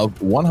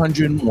of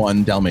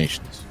 101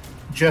 Dalmatians?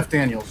 Jeff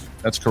Daniels.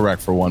 That's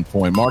correct for 1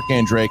 point. Mark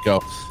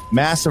Andrico,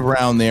 massive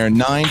round there,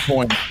 9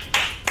 points.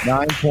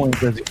 9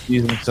 points as he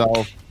sees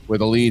himself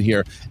with a lead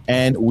here.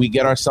 And we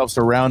get ourselves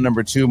to round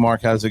number 2.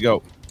 Mark, how's it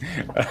go?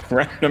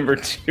 Round number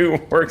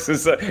 2 works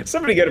as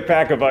somebody get a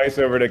pack of ice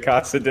over to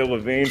Casa de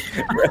Levine.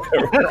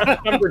 Round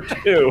number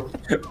 2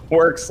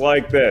 works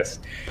like this.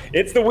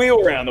 It's the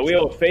wheel round, the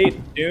wheel of fate,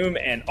 doom,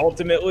 and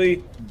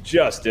ultimately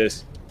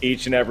justice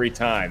each and every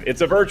time.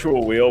 It's a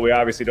virtual wheel. We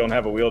obviously don't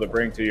have a wheel to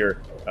bring to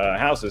your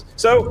houses.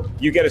 So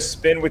you get a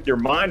spin with your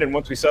mind, and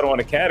once we settle on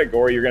a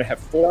category, you're going to have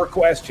 4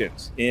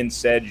 questions in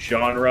said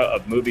genre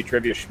of movie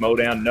trivia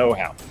schmodown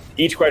know-how.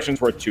 Each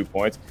question's worth 2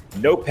 points.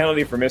 No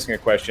penalty for missing a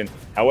question.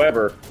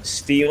 However,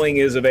 stealing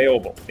is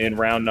available in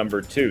round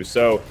number 2.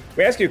 So if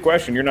we ask you a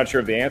question, you're not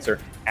sure of the answer,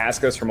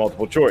 ask us for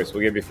multiple choice.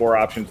 We'll give you 4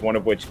 options, one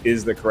of which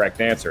is the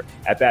correct answer.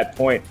 At that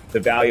point, the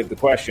value of the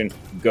question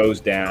goes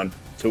down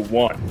to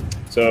 1.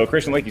 So,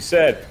 Christian, like you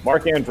said,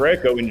 Mark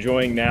Andrico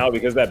enjoying now,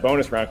 because of that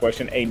bonus round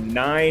question, a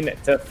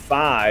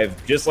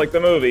 9-5, just like the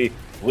movie,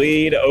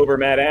 lead over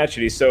Matt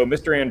Atchity. So,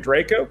 Mr.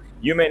 Andrico,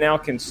 you may now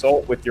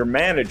consult with your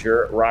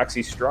manager,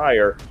 Roxy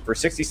Stryer, for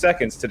 60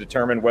 seconds to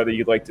determine whether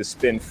you'd like to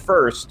spin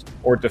first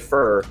or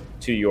defer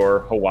to your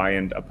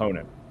Hawaiian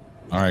opponent.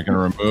 All right, going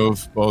to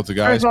remove both the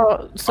guys. First of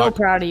all, so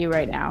proud of you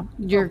right now.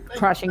 You're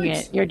crushing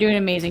it. You're doing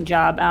an amazing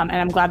job. And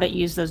I'm glad that you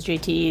used those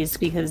JTs,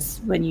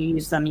 because when you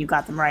use them, you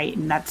got them right.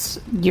 And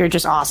you're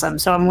just awesome.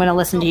 So I'm going to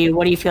listen to you.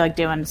 What do you feel like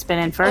doing?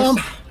 Spinning first?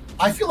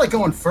 I feel like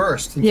going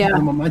first and keeping the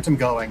momentum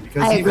going,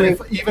 because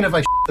even if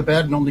I the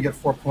bed and only get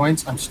 4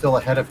 points, I'm still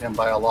ahead of him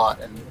by a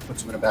lot, and it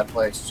puts him in a bad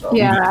place. So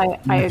yeah,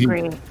 I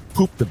agree.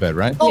 Poop the bed,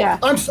 right? Oh, yeah.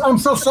 I'm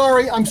so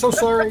sorry. I'm so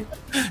sorry.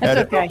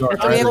 That's okay.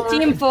 We have a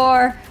team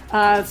 4,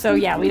 so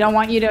yeah, we don't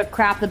want you to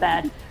crap the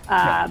bed.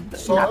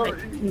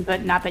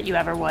 But not that you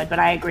ever would. But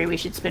I agree, we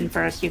should spin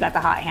first. You got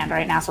the hot hand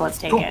right now, so let's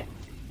take it.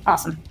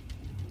 Awesome.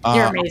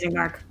 You're amazing,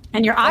 Mark,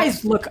 and your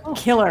eyes look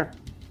killer.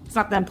 It's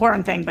not the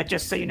important thing, but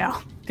just so you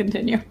know.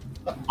 Continue.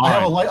 I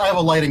have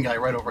a lighting guy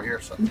right over here.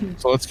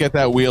 So let's get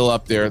that wheel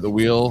up there. The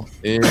wheel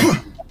is,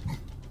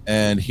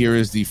 and here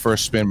is the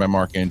first spin by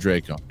Mark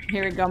Andreyko.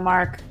 Here we go,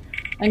 Mark.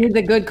 I need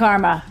the good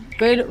karma.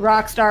 Good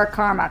rock star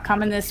karma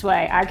coming this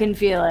way. I can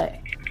feel it.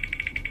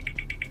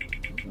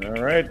 All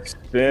right,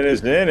 spin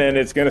is in, and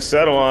it's going to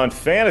settle on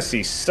fantasy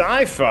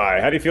sci-fi.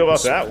 How do you feel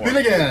about that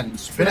one?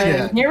 Spin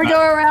again. Here we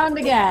go around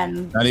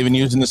again. Not even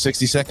using the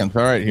 60 seconds.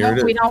 All right, here it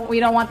is. We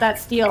don't want that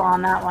steal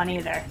on that one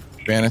either.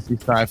 Fantasy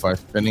sci-fi,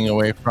 spinning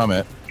away from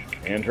it.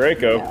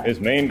 Andreyko, his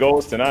main goal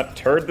is to not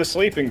turd the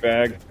sleeping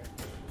bag.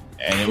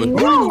 And it was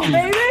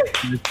baby.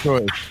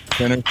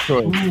 Spinner's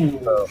choice.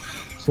 So,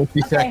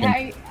 60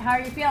 seconds. How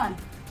are you feeling?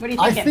 What are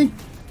you thinking?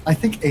 I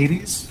think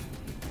 80s.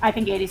 I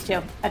think 80s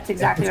too. That's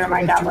exactly where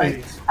my gut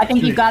was. I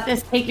think you got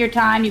this. Take your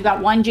time. You've got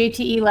one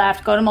JTE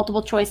left. Go to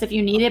multiple choice if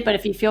you need it, but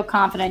if you feel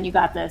confident, you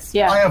got this.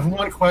 Yeah. I have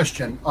one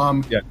question.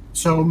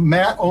 So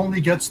Matt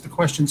only gets the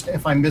questions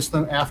if I miss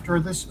them after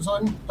this is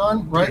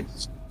done, right?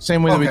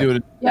 Same way that we do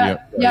it.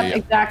 Yep,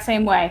 exact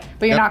same way.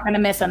 But you're not going to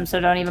miss them,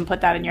 so don't even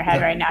put that in your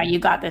head right now. You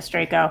got this,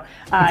 Draco.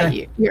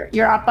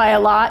 You're up by a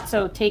lot,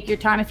 so take your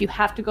time. If you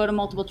have to go to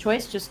multiple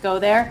choice, just go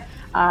there,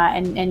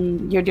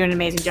 and you're doing an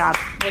amazing job.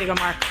 Way to go,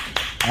 Mark.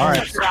 All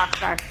right.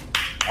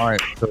 All right,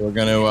 so we're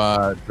going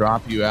to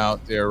drop you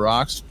out there,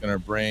 Rocks. Going to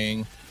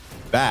bring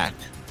back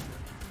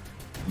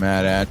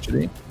Matt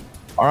Atchity.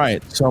 All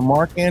right, so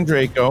Mark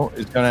Andreyko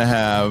is going to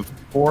have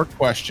 4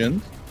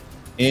 questions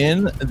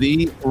in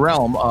the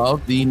realm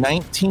of the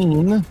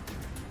 1980s.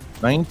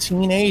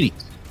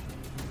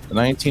 The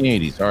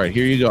 1980s. All right,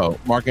 here you go.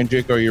 Mark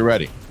Andreyko, are you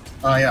ready?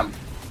 I am.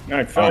 All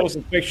right, fellas,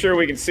 let's make sure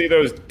we can see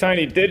those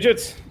tiny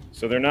digits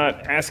so they're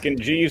not asking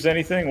Jeeves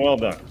anything. Well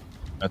done.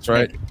 That's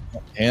right.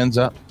 Hands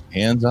up.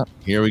 Hands up.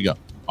 Here we go.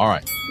 All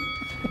right.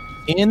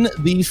 In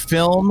the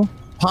film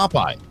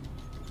Popeye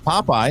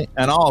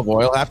and Olive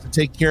Oyl have to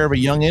take care of a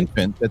young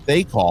infant that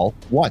they call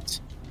what?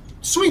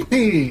 Sweet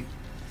Pea.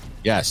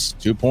 Yes,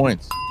 2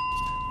 points.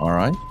 All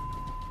right.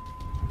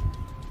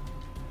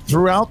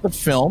 Throughout the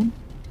film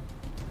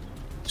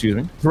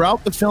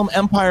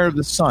Empire of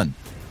the Sun,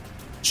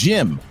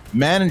 Jim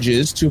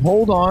manages to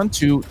hold on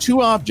to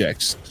 2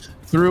 objects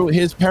through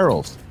his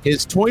perils.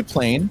 His toy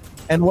plane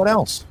and what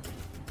else?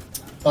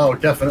 Oh,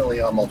 definitely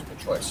a multiple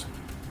choice.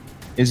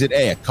 Is it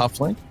A, a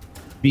cufflink,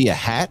 B, a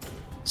hat,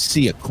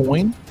 C, a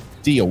coin,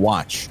 D, a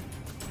watch?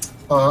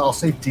 I'll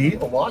say D,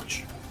 a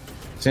watch.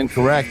 It's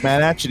incorrect.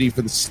 Matt Atchity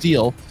for the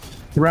steal.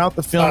 Throughout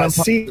the film,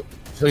 C.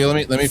 So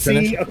let me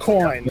finish. C, a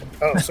coin.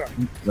 Oh, sorry.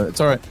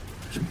 It's all right.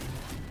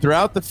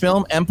 Throughout the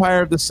film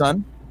Empire of the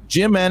Sun,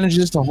 Jim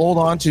manages to hold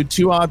on to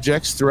 2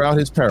 objects throughout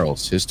his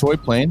perils: his toy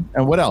plane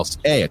and what else?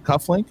 A, a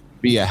cufflink,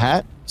 B, a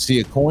hat, C,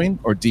 a coin,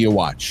 or D, a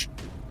watch?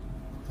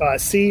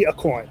 C, a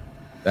coin.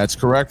 That's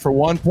correct for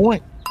 1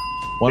 point.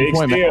 1 Big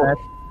point, steal. Matt.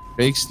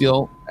 Big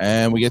steal.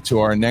 And we get to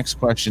our next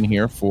question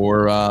here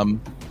for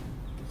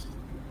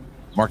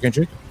Mark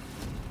Andreyko.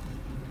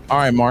 All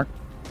right, Mark.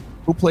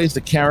 Who plays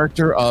the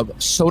character of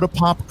Soda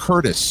Pop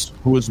Curtis,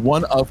 who is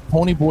one of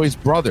Ponyboy's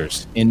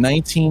brothers in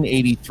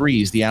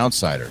 1983's The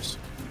Outsiders?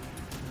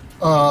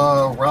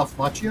 Ralph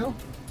Macchio.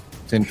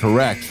 It's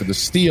incorrect. For the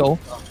steal,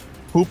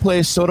 who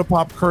plays Soda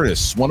Pop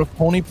Curtis, one of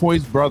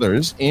Ponyboy's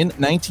brothers in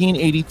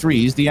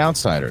 1983's The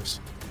Outsiders?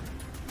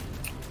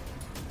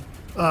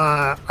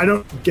 I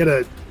don't get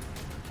a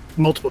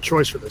multiple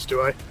choice for this,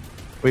 do I?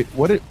 Wait,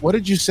 what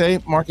did you say,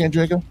 Mark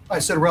Andreyko? I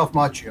said Ralph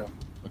Macchio.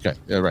 Okay,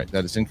 yeah, right.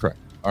 That is incorrect.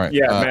 All right.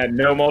 Yeah, Matt,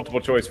 no multiple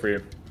choice for you.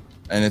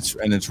 And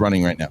it's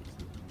running right now.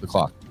 The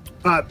clock.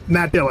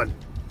 Matt Dillon.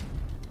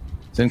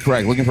 It's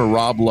incorrect. Looking for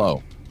Rob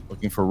Lowe.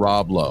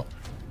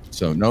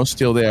 So no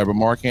steal there, but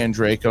Mark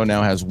Andreyko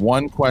now has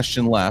 1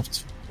 question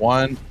left.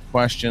 1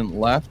 question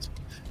left.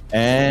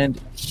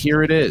 And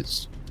here it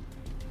is.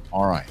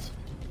 All right.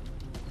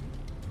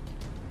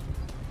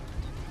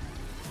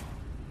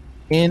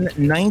 In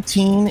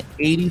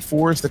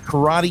 1984's The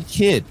Karate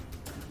Kid,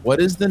 what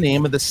is the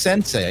name of the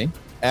sensei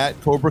at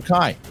Cobra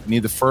Kai? You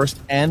need the first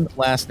and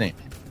last name.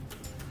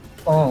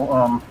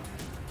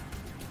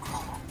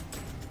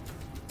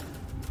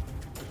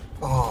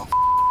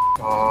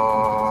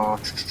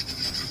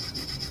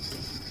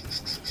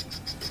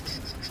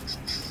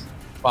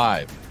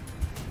 Five,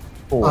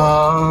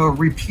 4.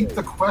 Repeat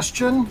the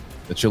question.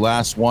 That's your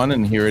last one,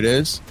 and here it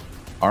is.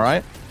 All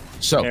right.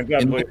 So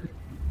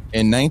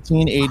in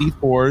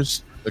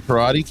 1984's The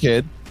Karate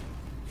Kid,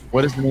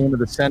 what is the name of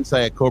the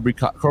sensei at Cobra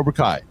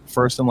Kai?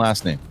 First and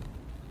last name.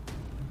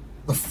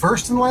 The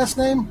first and last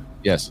name?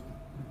 Yes.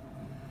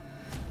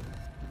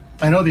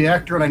 I know the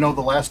actor and I know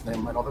the last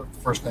name. I know the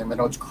first name. I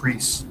know it's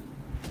Kreese.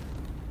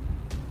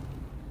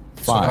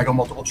 5. So can I go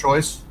multiple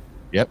choice?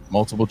 Yep,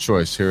 multiple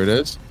choice. Here it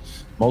is.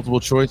 Multiple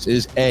choice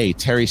is A,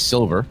 Terry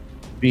Silver,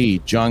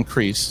 B, John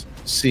Kreese,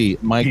 C,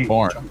 Mike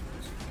Barnes,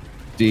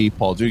 D,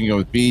 Paul Dugan. Go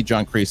with B,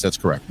 John Kreese. That's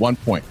correct. 1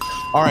 point.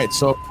 All right,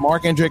 so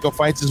Mark Andreyko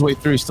fights his way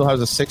through. He still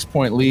has a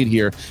 6-point lead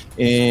here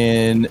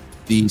in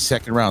the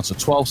second round. So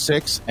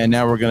 12-6, and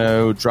now we're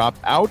going to drop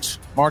out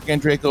Mark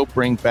Andreyko,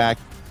 bring back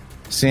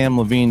Sam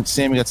Levine.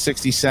 Sam, you got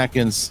 60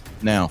 seconds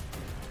now.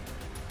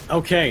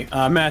 Okay,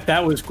 Matt,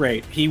 that was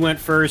great. He went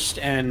first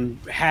and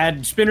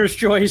had spinner's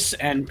choice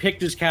and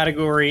picked his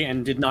category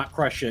and did not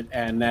crush it,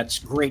 and that's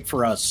great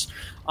for us.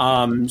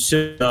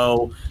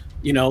 So,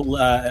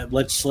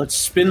 let's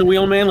spin the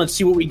wheel, man. Let's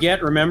see what we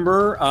get.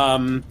 Remember,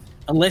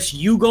 unless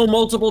you go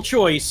multiple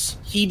choice,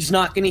 he's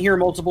not going to hear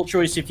multiple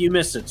choice if you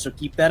miss it. So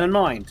keep that in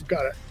mind.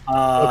 Got it.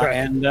 Okay.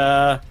 And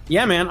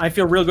yeah, man, I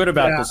feel real good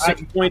about this.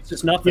 6 points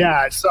is nothing.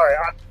 Yeah, sorry.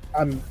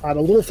 I'm a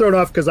little thrown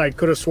off because I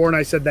could have sworn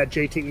I said that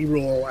JTE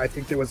rule. I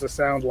think there was a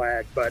sound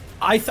lag, but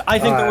I think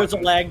there was a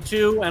lag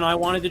too, and I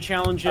wanted to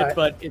challenge it,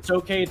 but it's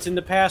okay. It's in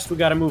the past. We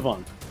got to move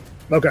on.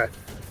 Okay.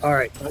 All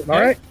right. Okay. All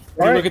right.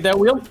 Look at that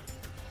wheel.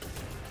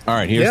 All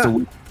right.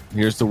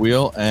 Here's the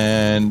wheel,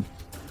 and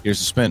here's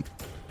the spin.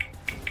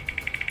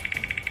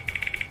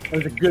 That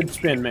was a good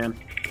spin, man.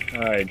 All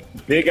right.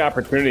 Big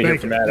opportunity here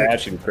for Matt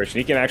Atchity,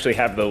 Christian. He can actually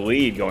have the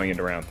lead going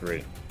into round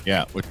 3.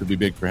 Yeah, which would be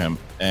big for him.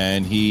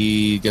 And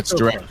he gets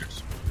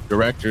directors.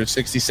 Directors,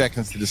 60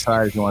 seconds to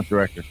decide if you want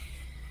director.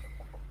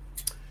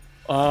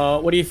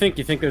 What do you think?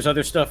 Do you think there's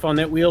other stuff on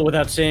that wheel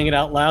without saying it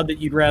out loud that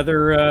you'd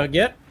rather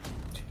get?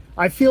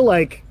 I feel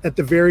like at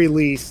the very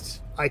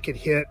least I could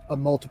hit a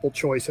multiple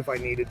choice if I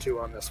needed to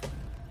on this one.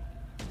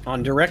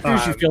 On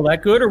directors, you feel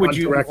that good, or would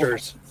you?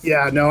 Directors.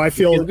 Yeah, no, I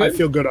feel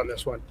good on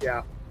this one.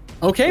 Yeah.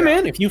 Okay,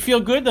 man. If you feel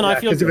good, then I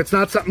feel good. Because if it's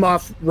not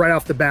something right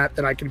off the bat,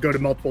 then I can go to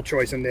multiple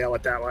choice and nail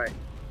it that way.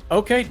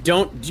 Okay,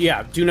 do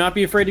not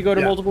be afraid to go to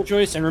multiple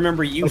choice, and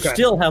remember, you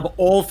still have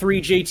all 3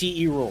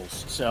 JTE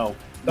rules, so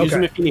use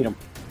them if you need them.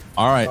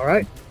 All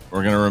right.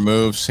 We're going to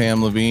remove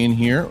Sam Levine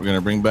here. We're going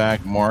to bring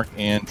back Mark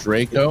and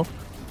Draco.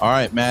 All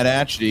right, Matt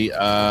Atchity,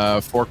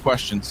 4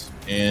 questions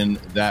in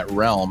that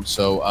realm.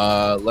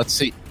 So let's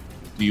see.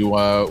 Do you,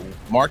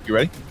 Mark, you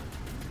ready?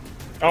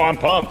 Oh, I'm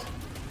pumped.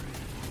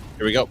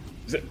 Here we go.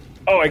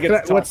 I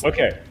get the top.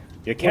 Okay.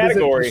 Your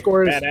category, the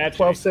score is Matt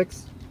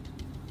Atchity.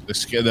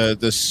 12-6.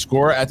 The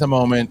score at the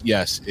moment,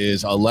 yes,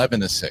 is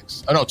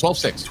 11-6. Oh, no,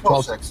 12-6.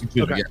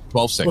 12-6. Okay. Yeah,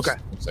 12-6. Okay.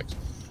 12-6.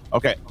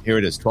 Okay, here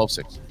it is,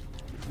 12-6.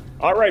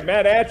 All right,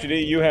 Matt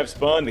Atchity, you have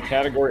spun the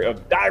category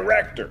of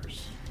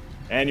directors.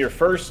 And your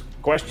first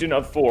question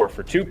of 4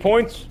 for 2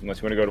 points, unless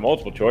you want to go to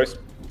multiple choice.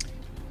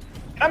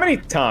 How many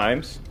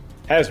times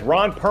has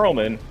Ron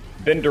Perlman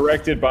been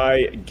directed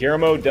by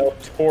Guillermo del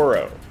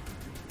Toro?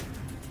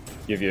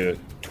 Give you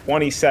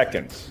 20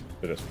 seconds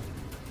for this one.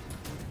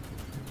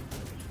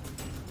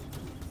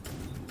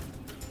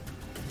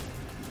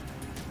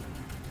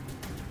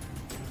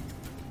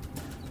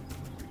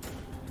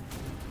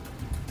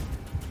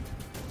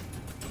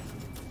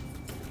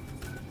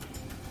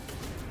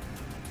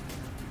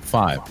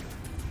 Five.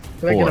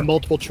 Can I get a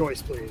multiple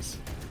choice, please?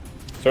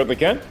 Certainly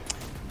can.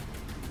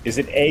 Is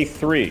it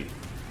A3,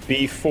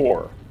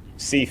 B4,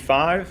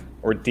 C5,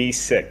 or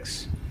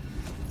D6?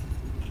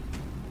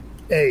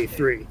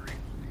 A3.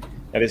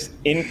 That is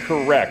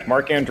incorrect.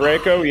 Mark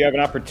Andraco, you have an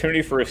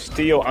opportunity for a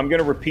steal. I'm going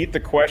to repeat the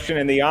question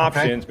and the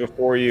options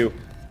before you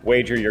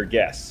wager your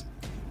guess.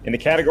 In the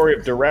category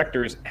of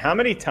directors, how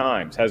many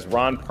times has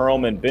Ron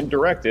Perlman been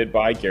directed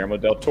by Guillermo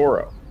del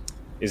Toro?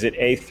 Is it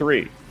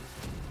A3,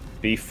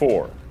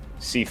 B4,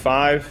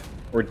 C5,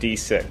 or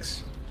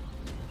D6?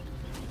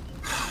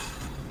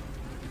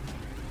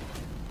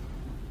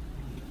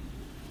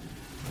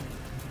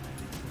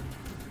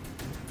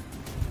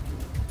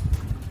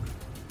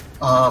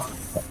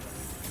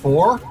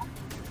 Four?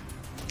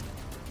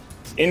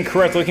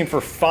 Incorrect. Looking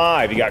for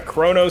 5. You got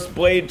Chronos,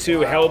 Blade 2,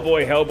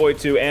 Hellboy, Hellboy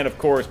 2, and of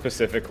course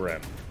Pacific Rim.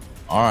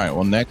 All right.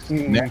 Well, next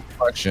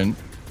question.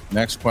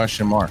 Next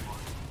question, Mark.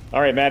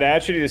 All right, Matt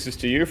Atchity, this is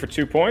to you for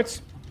 2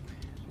 points.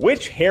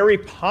 Which Harry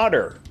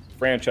Potter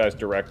franchise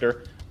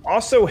director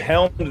also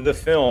helmed the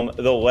film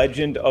The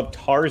Legend of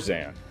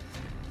Tarzan?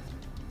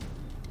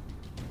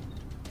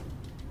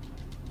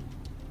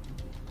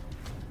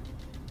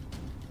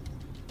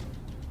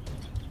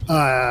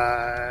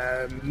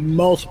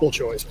 Multiple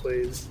choice,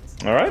 please.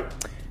 All right.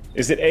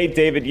 Is it A,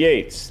 David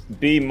Yates,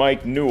 B,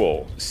 Mike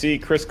Newell, C,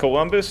 Chris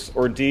Columbus,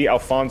 or D,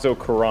 Alfonso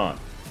Cuarón?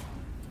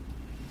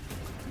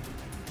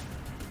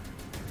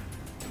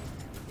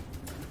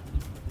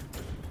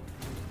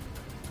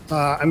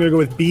 I'm going to go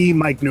with B,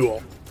 Mike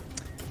Newell.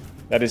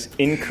 That is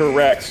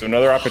incorrect. So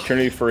another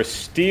opportunity for a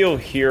steal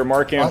here.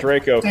 Mark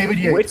Andraco. David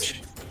Yates.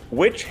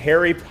 Which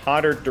Harry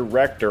Potter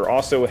director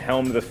also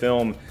helmed the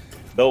film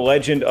The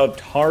Legend of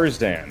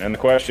Tarzan? And the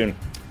question,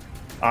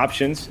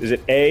 options, is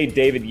it A,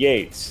 David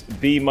Yates,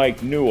 B,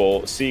 Mike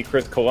Newell, C,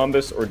 Chris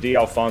Columbus, or D,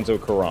 Alfonso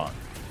Cuarón?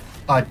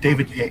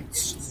 David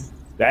Yates.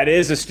 That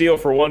is a steal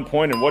for 1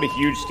 point, and what a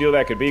huge steal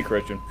that could be,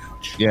 Christian.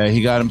 Yeah,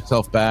 he got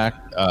himself back.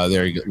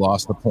 There, he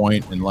lost the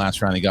point. In the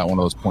last round, he got one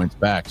of those points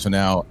back. So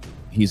now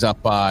he's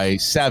up by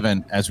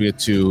 7 as we get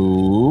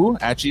to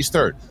Atchity's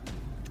third.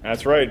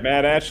 That's right,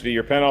 Matt Atchity,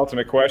 your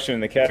penultimate question in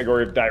the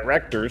category of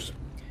directors.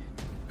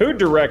 Who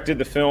directed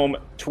the film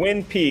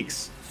Twin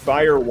Peaks: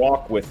 Fire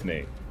Walk with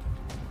Me?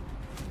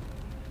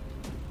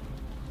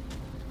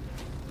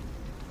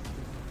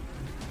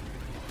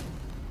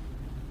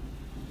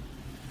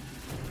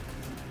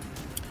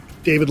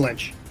 David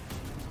Lynch.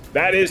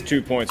 That is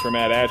 2 points for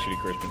Matt Atchity,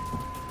 Christian.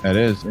 That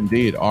is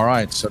indeed. All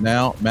right. So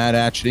now Matt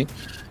Atchity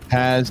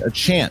has a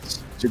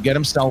chance to get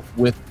himself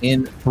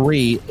within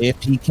 3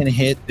 if he can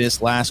hit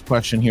this last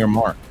question here,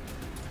 Mark.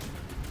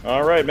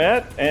 All right,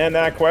 Matt. And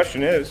that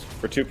question is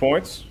for 2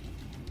 points.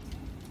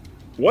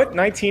 What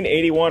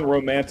 1981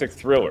 romantic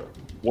thriller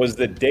was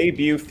the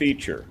debut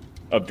feature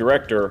of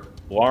director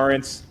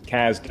Lawrence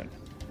Kasdan?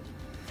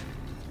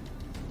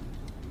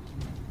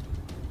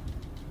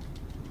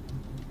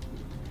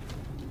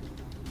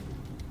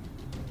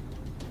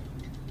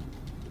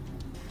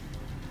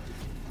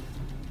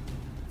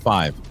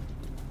 Five,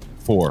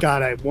 4.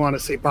 God, I want to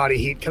say Body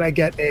Heat. Can I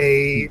get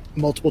a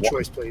multiple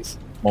choice, please?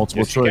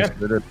 Multiple choice.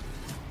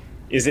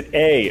 Is it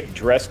A,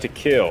 Dress to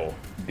Kill,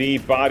 B,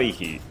 Body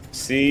Heat,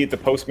 C, The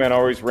Postman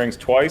Always Rings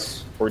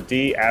Twice, or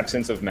D,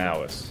 Absence of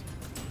Malice?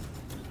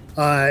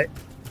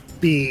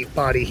 B,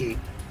 Body Heat.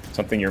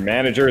 Something your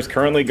manager is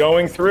currently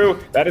going through.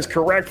 That is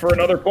correct for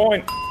another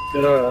point.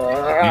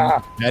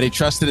 Had he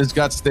trusted his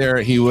guts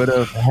there, he would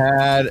have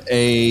had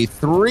a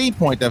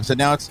 3-point deficit.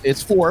 Now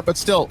it's 4, but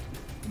still,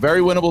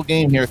 very winnable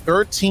game here.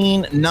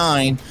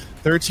 13-9.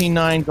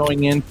 13-9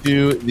 going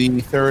into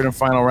the third and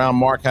final round.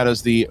 Mark, how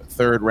does the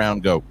third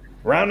round go?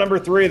 Round number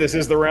 3. This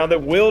is the round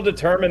that will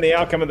determine the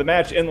outcome of the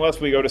match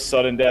unless we go to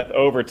sudden death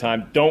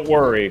overtime. Don't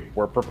worry,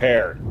 we're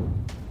prepared.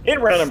 In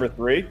round number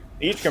 3,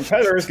 each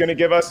competitor is going to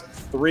give us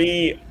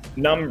 3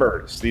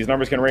 numbers. These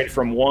numbers can range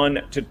from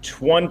 1 to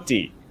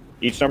 20.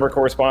 Each number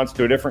corresponds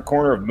to a different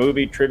corner of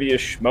movie trivia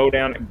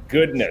schmodown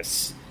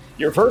goodness.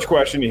 Your first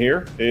question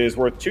here is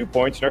worth 2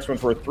 points. Next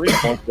one's worth 3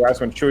 points. The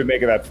last one, should we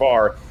make it that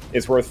far,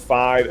 is worth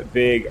 5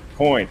 big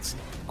points.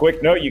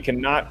 Quick note, you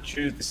cannot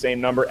choose the same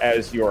number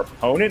as your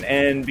opponent.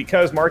 And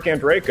because Mark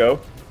Andreyko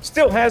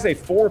still has a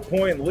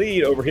 4-point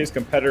lead over his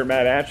competitor,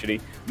 Matt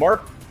Atchity,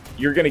 Mark,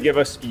 you're going to give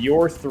us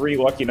your 3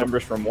 lucky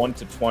numbers from 1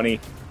 to 20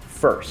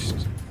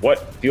 first.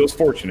 What feels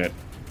fortunate?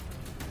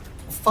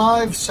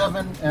 5,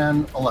 7,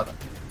 and 11.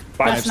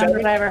 5, Best 7?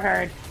 numbers I ever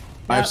heard.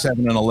 5,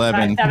 7, and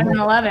 11. 5, 7, and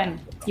 11.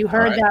 You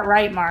heard All right. that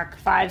right, Mark.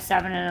 5,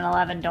 7, and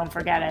 11. Don't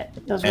forget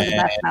it. Those were the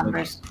best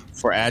numbers.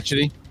 For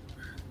Atchity?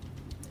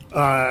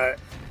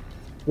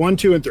 1,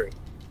 2, and 3.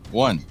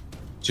 1,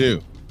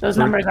 2. Those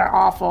numbers are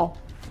awful.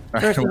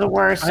 First is the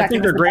worst. I Second think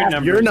is they're the great best.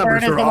 numbers. Your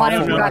numbers Third is are the one who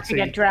awful, forgot Roxy.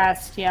 to get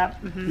dressed.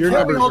 Yep. Mhm. Your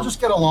Can't we numbers all are just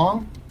get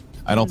along?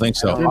 I don't think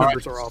so. Your All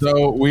numbers right, are awful.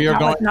 so we are Not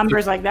going with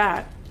numbers like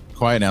that.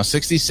 quiet now.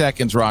 60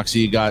 seconds, Roxy.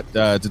 You got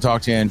to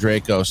talk to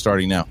Andreyko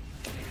starting now.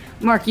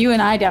 Mark, you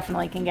and I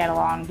definitely can get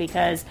along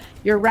because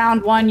your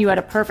round 1, you had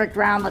a perfect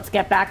round. Let's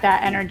get back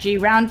that energy.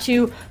 Round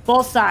 2,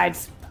 both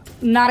sides,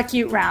 not a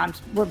cute round.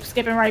 We're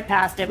skipping right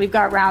past it. We've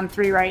got round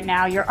 3 right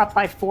now. You're up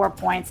by 4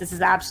 points. This is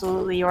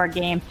absolutely your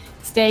game.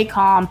 Stay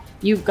calm.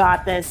 You've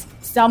got this.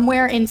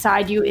 Somewhere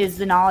inside you is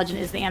the knowledge and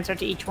is the answer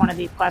to each one of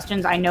these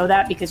questions. I know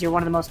that because you're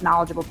one of the most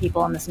knowledgeable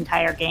people in this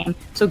entire game.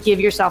 So give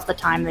yourself the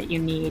time that you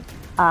need.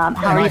 How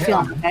are you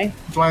feeling? Okay.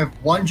 Do I have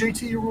one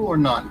JT rule or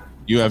none?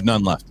 You have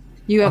none left.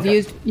 You've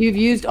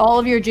used all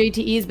of your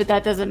JTEs, but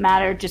that doesn't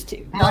matter. Just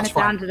run it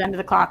down to the end of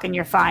the clock, and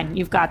you're fine.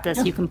 You've got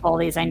this. You can pull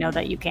these. I know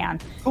that you can.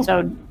 Cool.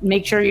 So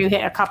make sure you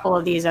hit a couple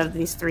of these out of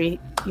these 3.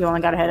 You only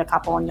got to hit a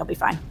couple, and you'll be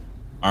fine.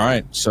 All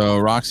right. So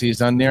Roxy's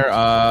done there.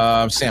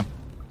 Sam.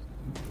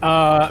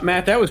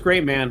 Matt, that was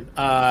great, man.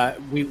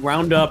 We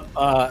round up,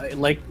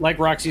 like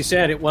Roxy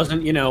said, it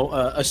wasn't,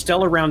 a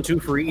stellar round 2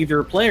 for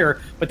either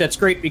player, but that's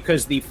great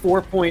because the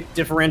 4-point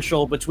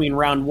differential between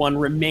round 1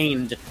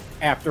 remained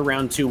after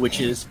round 2, which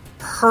is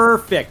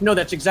perfect. No,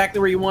 that's exactly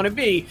where you want to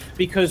be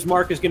because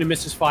Mark is going to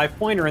miss his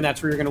 5-pointer, and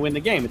that's where you're going to win the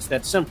game. It's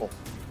that simple.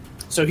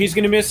 So he's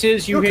going to miss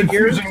his. You hit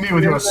yours. Confusing me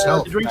with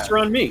yourself. The drinks are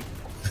on me.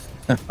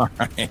 All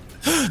right.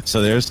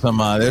 So there's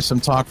some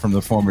talk from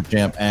the former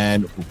champ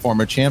and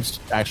former champs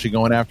actually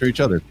going after each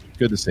other.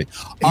 Good to see.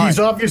 He's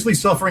obviously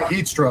suffering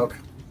heat stroke.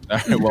 All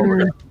right. Well,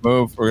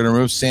 we're gonna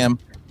remove Sam.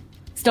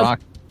 Still.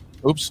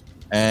 Oops.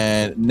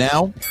 And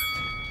now,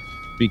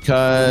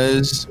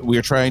 because we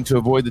are trying to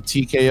avoid the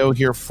TKO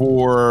here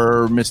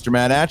for Mr.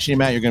 Matt Atchity.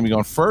 Matt, you're going to be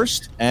going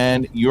first,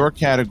 and your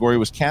category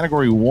was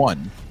category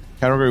 1.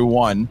 Category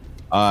 1,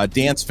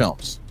 dance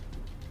films.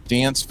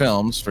 Dance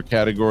films for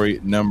category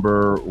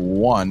number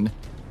 1.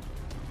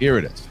 Here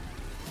it is.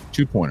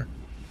 2-pointer.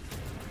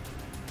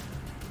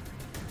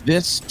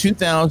 This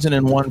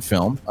 2001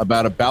 film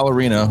about a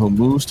ballerina who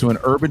moves to an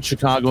urban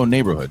Chicago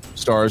neighborhood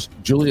stars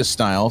Julia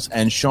Stiles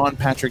and Sean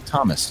Patrick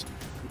Thomas.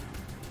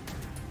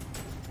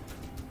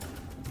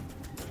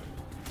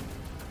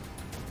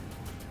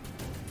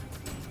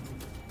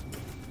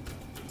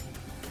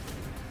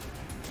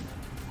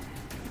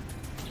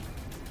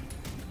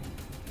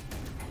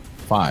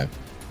 Five,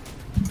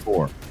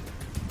 4,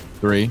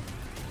 3,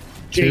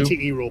 2.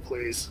 JTE rule,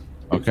 please.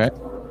 Okay.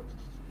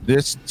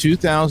 This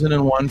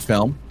 2001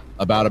 film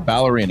about a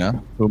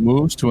ballerina who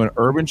moves to an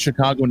urban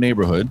Chicago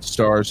neighborhood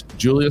stars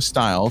Julia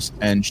Stiles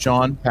and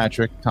Sean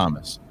Patrick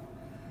Thomas.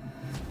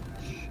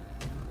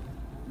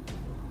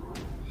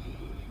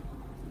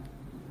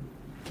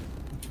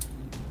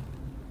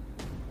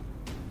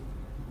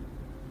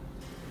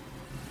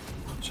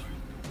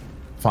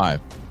 5,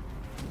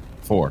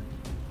 4,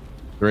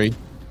 3,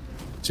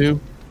 2,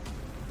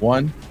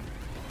 1.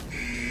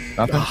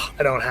 Nothing?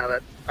 I don't have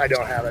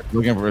it.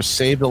 Looking for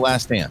Save the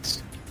Last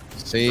Dance.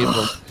 Save the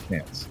Last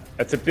Dance.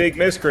 That's a big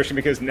miss, Christian,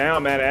 because now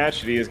Matt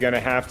Atchity is going to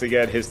have to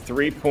get his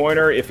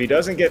 3-pointer. If he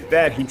doesn't get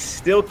that, he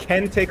still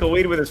can take a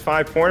lead with his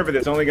 5-pointer, but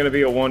it's only going to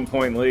be a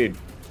 1-point lead.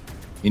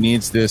 He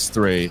needs this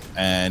 3,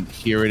 and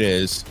here it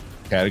is,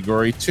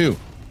 category 2.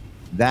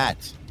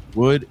 That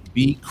would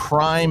be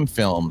crime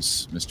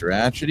films, Mr.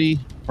 Atchity.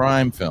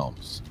 Crime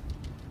films.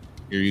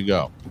 Here you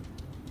go.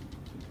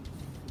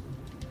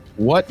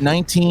 What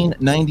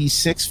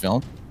 1996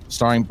 film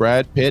starring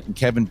Brad Pitt and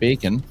Kevin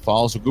Bacon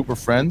follows a group of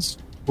friends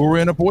who were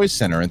in a boys'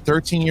 center and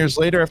 13 years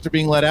later, after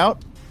being let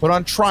out, put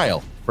on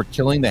trial for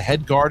killing the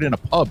head guard in a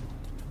pub?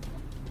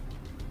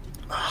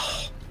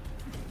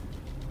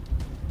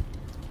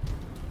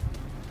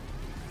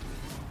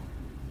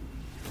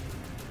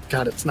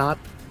 God, it's not.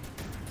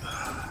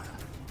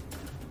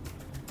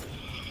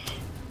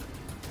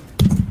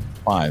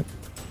 5,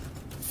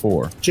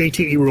 4.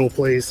 JTE rule,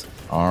 please.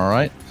 All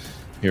right.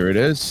 Here it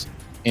is.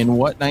 In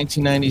what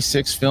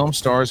 1996 film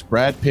stars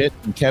Brad Pitt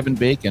and Kevin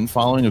Bacon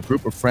following a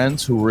group of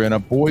friends who were in a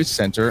boys'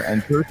 center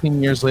and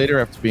 13 years later,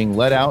 after being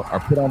let out,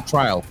 are put on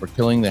trial for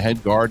killing the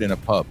head guard in a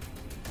pub?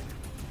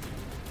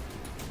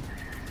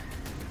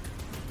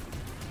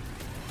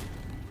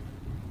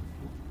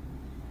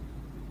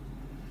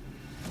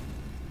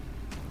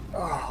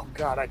 Oh,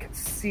 God, I can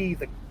see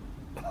the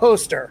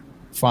poster.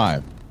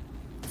 5,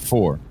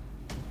 4,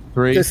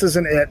 3. This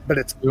isn't it, but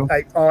it's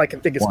all I can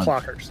think is 1.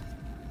 Clockers.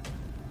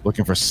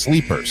 Looking for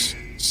Sleepers.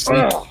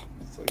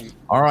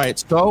 All right,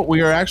 so we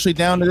are actually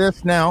down to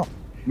this now.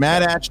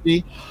 Matt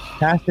Atchity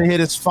has to hit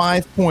his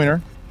 5-pointer.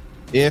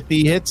 If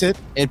he hits it,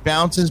 it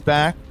bounces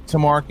back to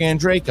Mark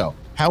Andreyko.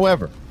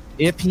 However,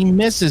 if he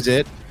misses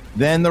it,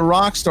 then the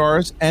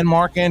Rockstars and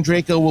Mark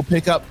Andreyko will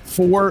pick up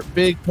 4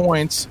 big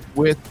points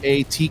with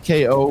a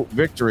TKO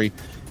victory.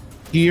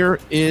 Here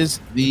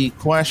is the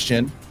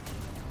question.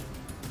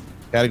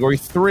 Category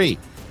 3.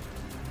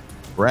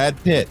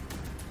 Brad Pitt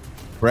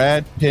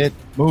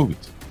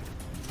movies.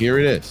 Here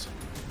it is.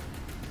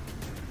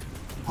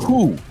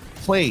 Who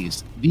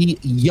plays the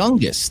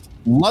youngest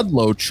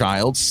Ludlow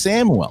child,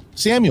 Samuel,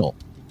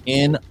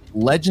 in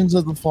Legends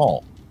of the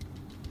Fall?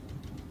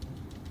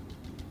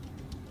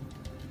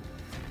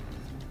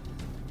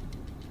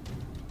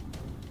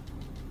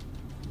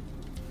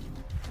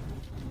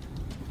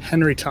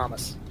 Henry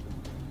Thomas.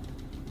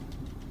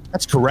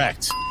 That's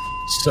correct.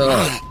 So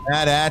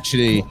Matt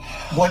Atchity.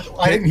 What?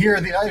 I didn't hear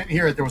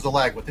it. There was a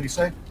lag. What did he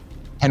say?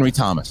 Henry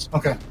Thomas.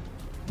 Okay.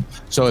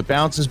 So it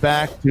bounces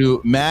back to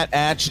Matt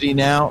Atchity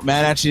now.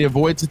 Matt Atchity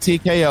avoids the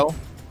TKO.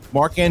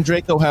 Mark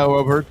Andreyko,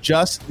 however,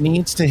 just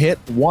needs to hit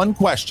one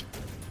question.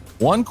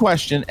 One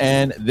question,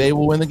 and they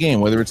will win the game,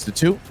 whether it's the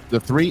 2, the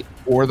 3,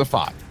 or the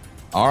 5.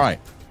 All right.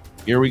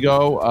 Here we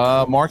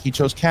go. Mark, he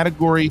chose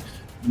category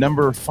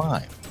number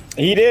 5.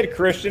 He did,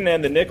 Christian,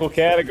 and the nickel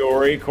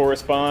category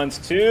corresponds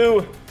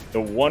to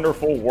the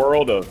wonderful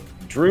world of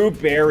Drew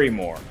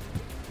Barrymore.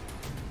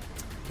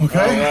 Okay.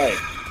 All right.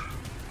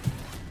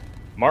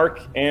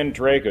 Mark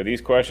Andreyko. These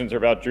questions are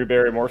about Drew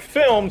Barrymore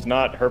films,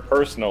 not her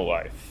personal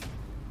life.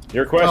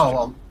 Your question. Oh,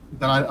 well,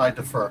 then I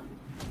defer.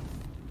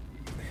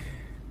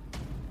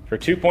 For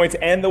 2 points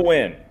and the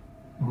win.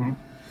 Mm-hmm.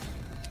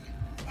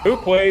 Who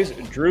plays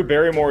Drew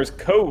Barrymore's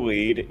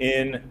co-lead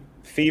in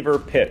Fever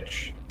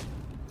Pitch?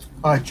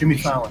 Jimmy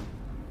Fallon.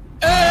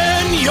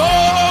 And your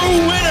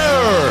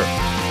winner,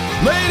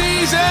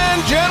 ladies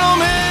and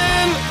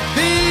gentlemen,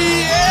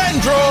 the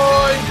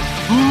Android,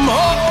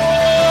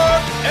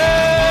 Mark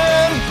Andreyko.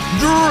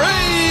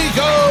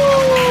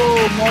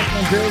 Mark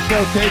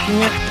Andreyko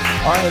taking it.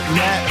 All right,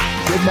 Matt,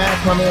 good Matt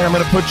coming in. I'm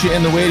going to put you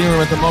in the waiting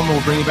room at the moment.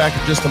 We'll bring you back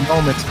in just a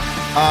moment.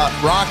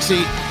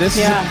 Roxy, this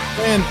is a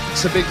win.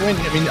 It's a big win.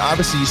 I mean,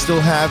 obviously, you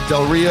still have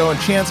Del Rio and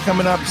Chance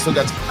coming up. You still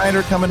got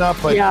Snyder coming up.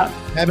 But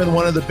having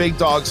one of the big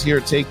dogs here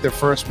take their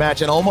first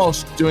match and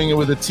almost doing it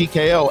with a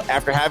TKO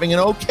after having an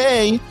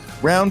okay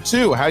round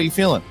 2. How are you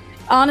feeling?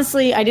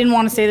 Honestly, I didn't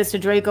want to say this to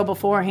Draco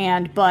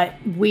beforehand, but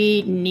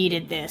we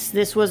needed this.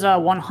 This was a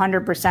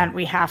 100%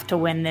 we have to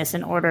win this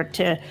in order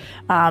to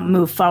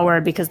move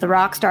forward, because the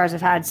Rockstars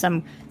have had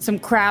some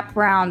crap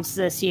rounds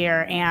this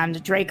year.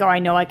 And Draco, I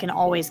know I can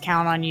always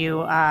count on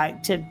you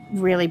to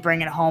really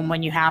bring it home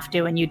when you have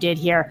to, and you did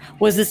here.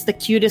 Was this the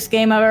cutest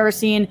game I've ever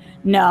seen?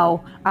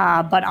 No.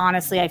 But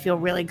honestly, I feel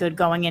really good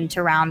going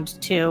into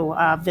round 2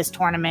 of this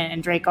tournament.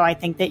 And Draco, I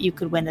think that you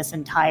could win this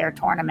entire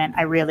tournament.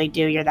 I really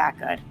do. You're that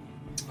good.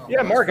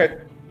 Yeah, Mark, I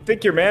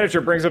think your manager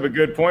brings up a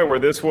good point where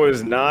this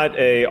was not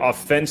a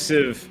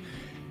offensive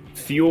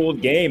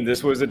fueled game.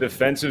 This was a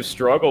defensive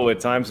struggle at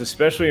times,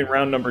 especially in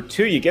round number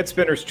 2. You get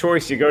spinner's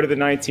choice, you go to the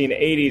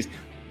 1980s.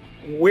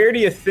 Where do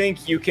you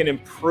think you can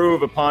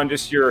improve upon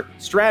just your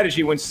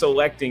strategy when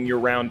selecting your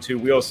round 2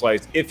 wheel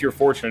slice if you're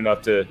fortunate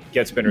enough to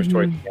get spinner's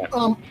choice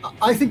again?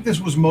 I think this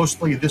was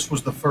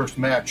the first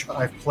match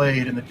I've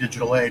played in the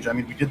digital age. I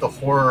mean, we did the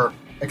horror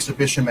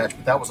exhibition match,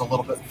 but that was a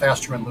little bit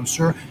faster and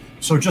looser.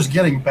 So just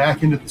getting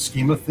back into the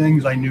scheme of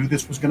things, I knew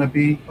this was going to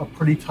be a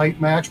pretty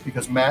tight match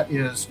because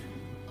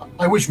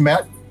I wish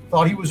Matt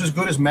thought he was as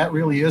good as Matt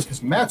really is,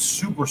 because Matt's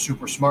super,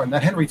 super smart. And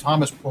that Henry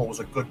Thomas pull was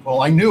a good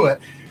pull. I knew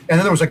it. And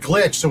then there was a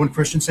glitch. So when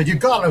Christian said, "You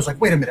got it," I was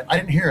like, wait a minute, I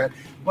didn't hear it.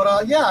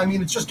 But yeah, I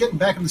mean, it's just getting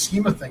back in the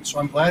scheme of things. So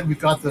I'm glad we've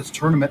got this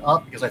tournament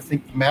up, because I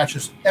think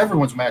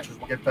everyone's matches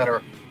will get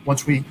better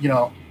once we,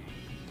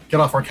 get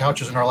off our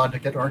couches and are allowed to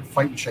get our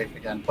fighting shape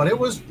again. But it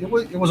was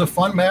a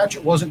fun match.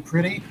 It wasn't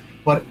pretty,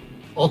 but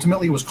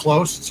ultimately it was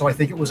close. So I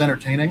think it was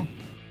entertaining.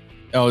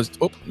 It was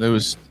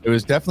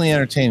definitely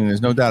entertaining.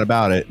 There's no doubt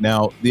about it.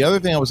 Now, the other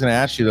thing I was going to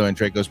ask you, though,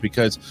 Andrejko, is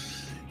because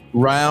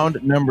round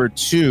number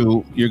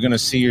 2, you're going to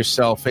see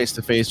yourself face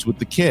to face with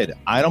the kid.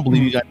 I don't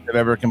believe you guys have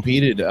ever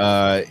competed.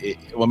 I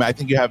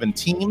think you have in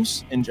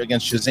teams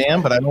against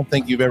Shazam, but I don't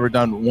think you've ever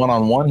done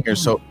one-on-one here.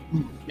 So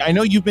I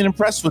know you've been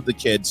impressed with the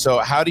kid. So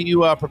how do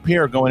you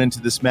prepare going into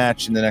this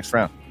match in the next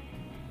round?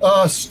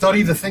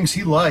 Study the things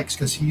he likes,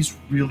 because he's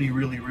really,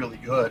 really, really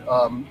good.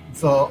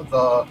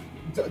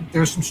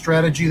 There's some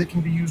strategy that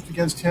can be used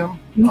against him.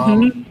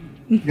 I'm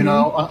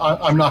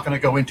not going to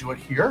go into it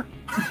here.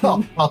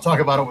 I'll talk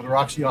about it with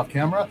Roxy off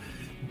camera.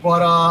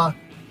 But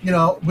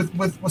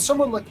with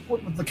someone like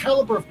with the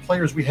caliber of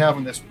players we have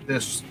in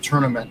this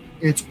tournament,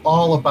 it's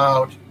all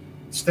about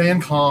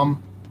staying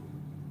calm,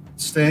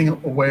 staying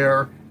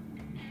aware,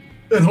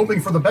 and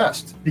hoping for the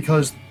best.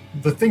 Because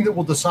the thing that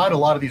will decide a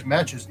lot of these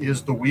matches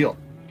is the wheel.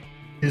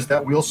 Is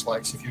that wheel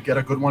slice. If you get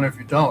a good one, if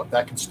you don't,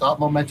 that can stop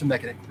momentum, that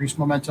can increase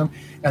momentum,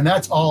 and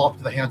that's all up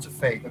to the hands of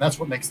fate. And that's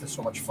what makes this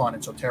so much fun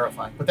and so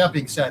terrifying. But that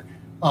being said,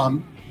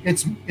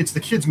 it's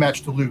the kid's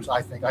match to lose.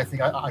 I think he's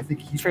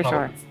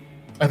I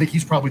think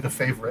he's probably the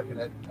favorite in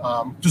it,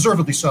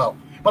 deservedly so.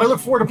 But I look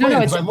forward to playing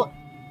because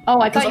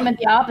I thought you meant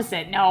the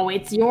opposite. No,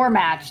 it's your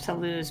match to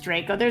lose,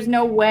 Draco. There's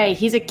no way.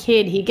 He's a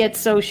kid. He gets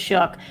so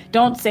shook.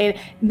 Don't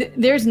say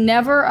there's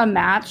never a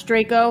match,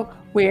 Draco,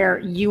 where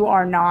you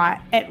are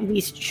not, at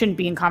least shouldn't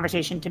be in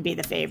conversation to be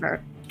the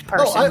favorite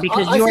person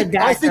because you're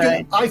that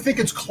good. I think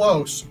it's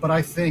close, but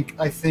I think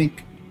it's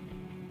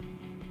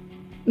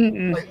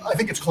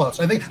close.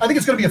 I think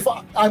it's going to be a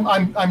fun.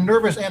 I'm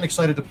nervous and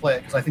excited to play it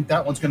because I think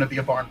that one's going to be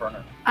a barn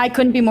burner. I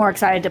couldn't be more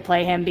excited to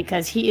play him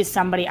because he is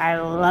somebody I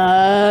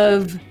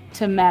love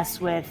to mess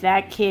with.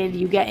 That kid,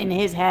 you get in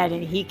his head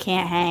and he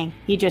can't hang.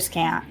 He just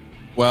can't.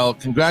 Well,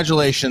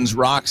 congratulations,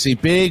 Roxy.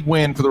 Big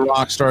win for the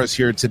Rockstars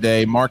here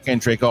today. Mark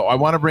Andrejko. I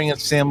want to bring in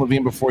Sam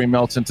Levine before he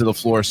melts into the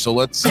floor. So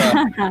let's. Do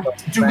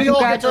we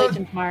get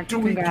to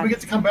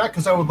come back?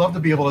 Because I would love to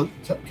be able to,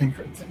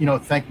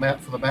 thank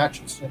Matt for the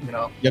matches. You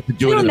have to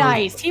do it. Too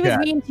nice. He was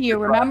mean to you.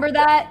 Remember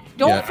that?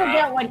 Don't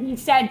forget what he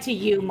said to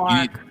you,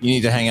 Mark. You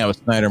need to hang out with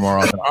Snyder more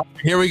often.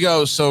 Here we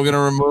go. So we're going to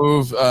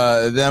remove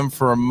them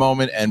for a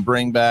moment and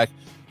bring back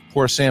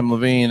poor Sam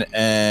Levine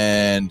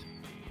and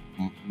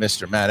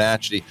Mr. Matt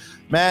Atchity.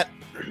 Matt,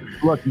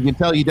 look, you can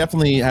tell you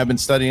definitely have been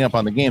studying up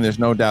on the game. There's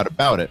no doubt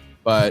about it.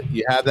 But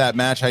you have that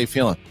match. How you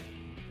feeling?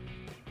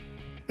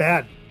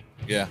 Bad.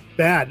 Yeah.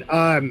 Bad.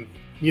 I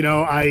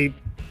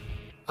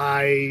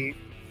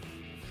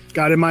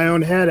got in my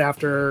own head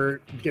after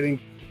getting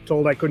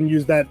told I couldn't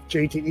use that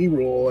JTE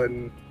rule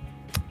and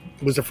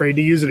was afraid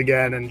to use it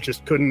again and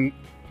just couldn't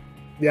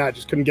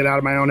get out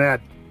of my own head.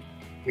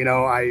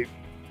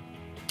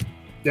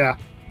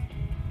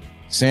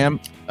 Sam,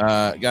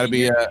 got to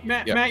be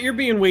Matt, you're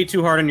being way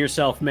too hard on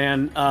yourself,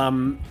 man.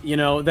 You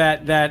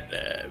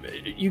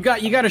got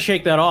to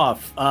shake that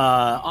off.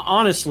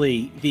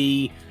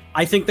 Honestly,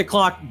 I think the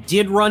clock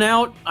did run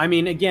out. I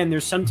mean, again,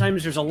 there's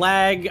a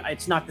lag.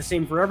 It's not the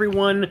same for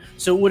everyone,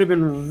 so it would have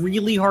been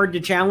really hard to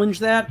challenge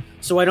that.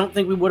 So I don't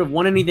think we would have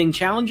won anything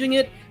challenging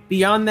it.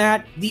 Beyond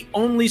that, the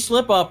only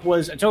slip up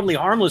was a totally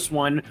harmless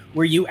one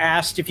where you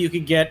asked if you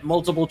could get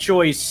multiple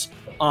choice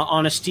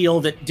on a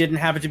steal that didn't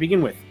have it to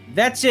begin with.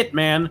 That's it,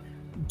 man.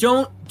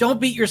 Don't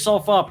beat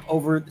yourself up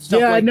over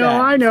stuff like that. Yeah, no,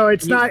 I know.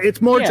 It's not.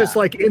 It's more just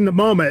like in the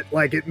moment.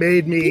 Like it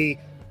made me.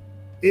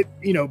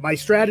 My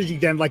strategy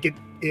then. Like it.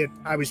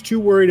 I was too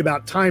worried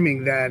about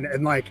timing then,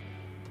 and like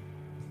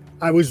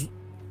I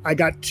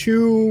got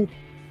too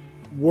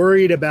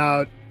worried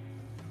about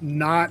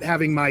not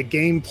having my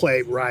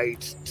gameplay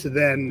right to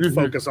then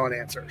focus on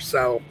answers.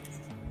 So,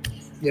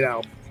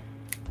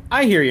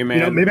 I hear you,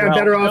 man. Maybe I'm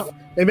better off.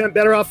 Maybe I'm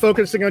better off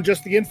focusing on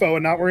just the info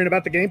and not worrying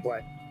about the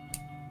gameplay.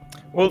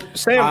 Well,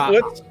 Sam,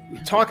 let's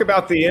talk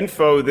about the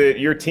info that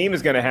your team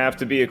is going to have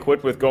to be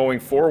equipped with going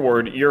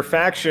forward. Your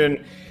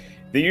faction,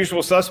 the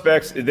usual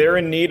suspects, they're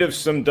in need of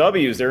some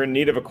W's. They're in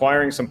need of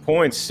acquiring some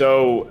points.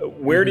 So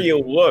where do you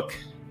look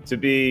to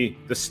be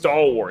the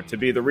stalwart, to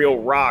be the real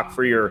rock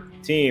for your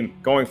team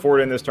going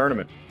forward in this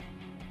tournament?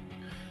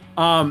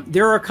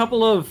 There are a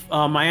couple of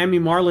Miami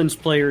Marlins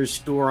players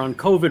who are on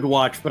COVID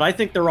watch, but I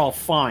think they're all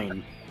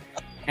fine.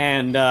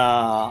 And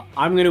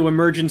I'm going to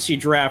emergency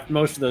draft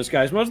most of those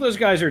guys. Most of those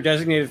guys are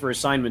designated for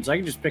assignments. I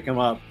can just pick them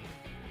up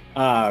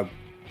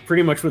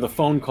pretty much with a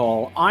phone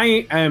call.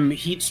 I am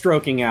heat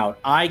stroking out.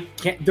 I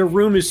can't. The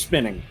room is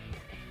spinning.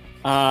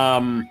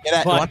 You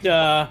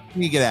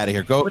get out of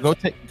here.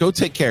 Go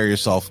take care of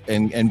yourself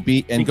and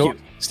go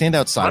stand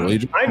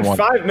outside. I'm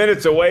 5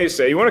 minutes away.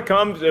 So you want to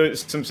come to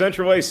some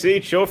Central AC,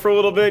 chill for a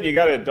little bit? You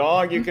got a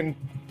dog you can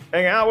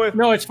hang out with?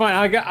 No, it's fine.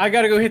 I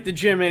got to go hit the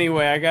gym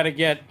anyway. I got to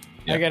get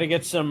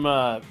some.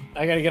 I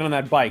got to get on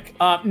that bike.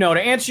 No,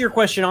 to answer your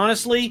question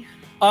honestly,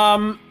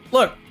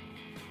 look.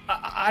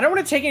 I don't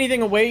want to take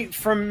anything away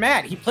from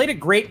Matt. He played a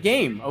great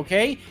game,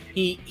 okay?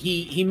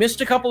 He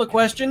missed a couple of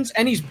questions,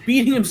 and he's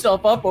beating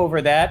himself up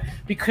over that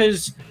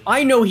because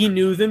I know he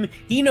knew them.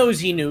 He knows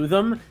he knew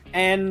them.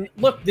 And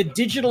look, the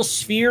digital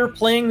sphere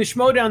playing the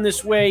Schmodown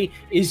this way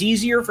is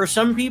easier for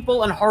some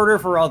people and harder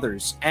for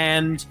others.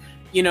 And,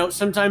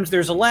 sometimes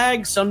there's a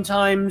lag.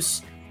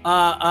 Sometimes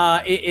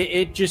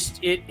it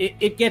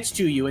gets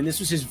to you. And this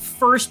was his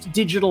first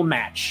digital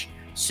match.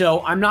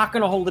 So I'm not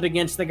going to hold it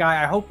against the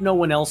guy. I hope no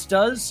one else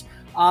does.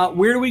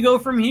 Where do we go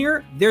from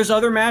here? There's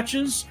other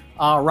matches.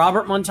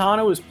 Robert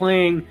Montano is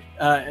playing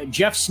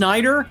Jeff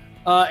Snyder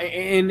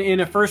in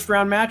a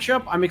first-round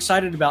matchup. I'm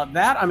excited about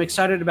that. I'm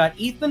excited about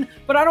Ethan.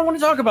 But I don't want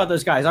to talk about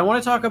those guys. I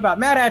want to talk about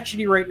Matt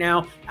Atchity right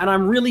now, and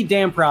I'm really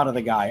damn proud of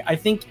the guy. I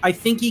think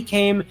he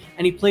came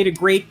and he played a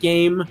great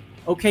game.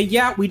 Okay,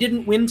 yeah, we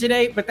didn't win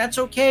today, but that's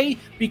okay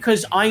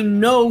because I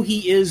know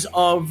he is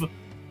of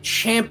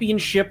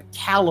championship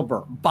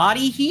caliber.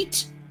 Body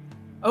heat,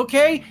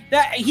 okay?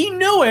 That he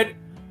knew it,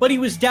 but he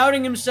was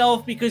doubting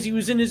himself because he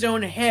was in his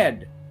own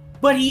head.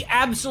 But he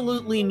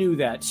absolutely knew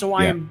that. So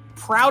I am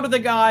proud of the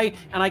guy,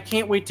 and I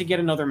can't wait to get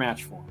another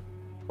match for him.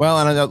 Well,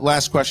 and the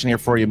last question here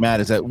for you, Matt,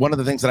 is that one of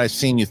the things that I've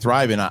seen you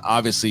thrive in,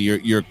 obviously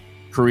your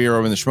career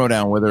over in the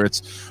Schmodown, whether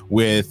it's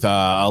with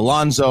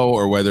Alonzo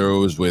or whether it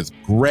was with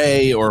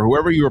Gray or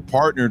whoever you were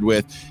partnered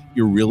with,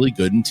 you're really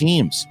good in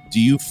teams.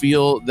 Do you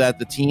feel that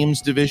the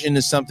teams division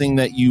is something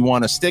that you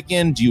want to stick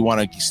in? Do you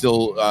want to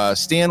still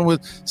stand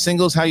with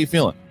singles? How are you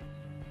feeling?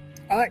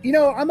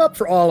 I'm up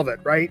for all of it,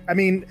 right? I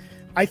mean,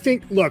 I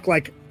think, look,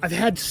 like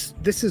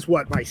this is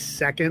my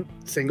second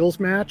singles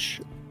match,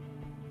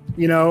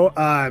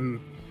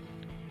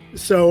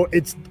 so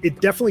it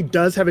definitely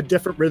does have a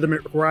different rhythm.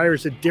 It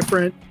requires a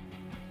different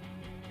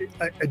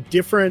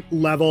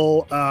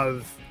level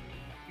of,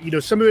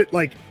 some of it,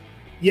 like,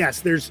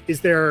 yes,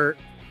 I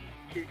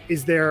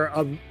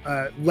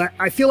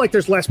feel like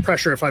there's less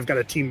pressure if I've got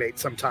a teammate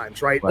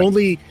sometimes, right?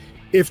 Only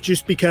if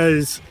just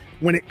because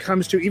when it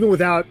comes to, even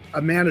without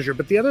a manager.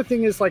 But the other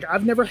thing is, like,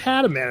 I've never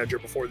had a manager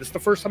before. This is the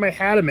first time I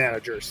had a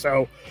manager.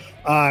 So,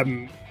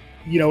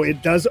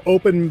 it does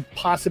open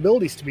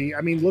possibilities to me.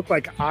 I mean, look,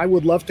 like, I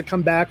would love to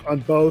come back on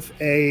both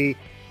a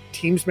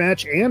teams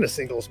match and a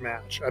singles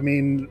match. I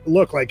mean,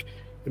 look, like,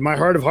 in my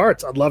heart of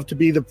hearts, I'd love to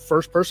be the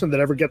first person that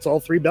ever gets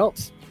all 3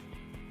 belts.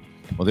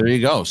 Well, there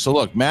you go. So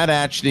look, Matt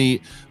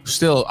Atchity,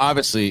 still,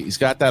 obviously, he's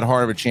got that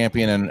heart of a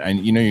champion,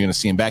 and you're going to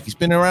see him back. He's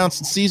been around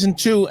since season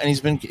 2, and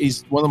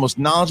he's one of the most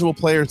knowledgeable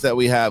players that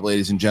we have,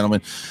 ladies and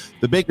gentlemen.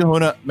 The Big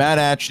Kahuna, Matt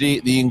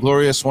Atchity, the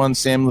Inglorious One,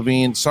 Sam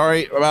Levine.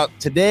 Sorry about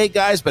today,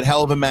 guys, but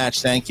hell of a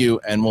match. Thank you,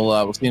 and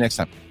we'll see you next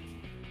time.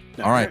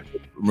 All right.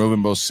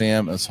 Removing both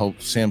Sam. Let's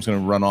hope Sam's going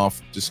to run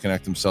off,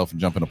 disconnect himself, and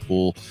jump in a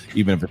pool,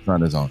 even if it's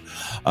not his own.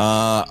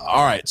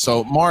 All right.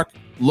 So, Mark,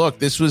 look,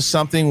 this was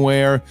something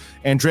where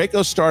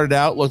Andreyko started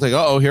out, looked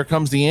like, here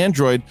comes the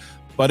android,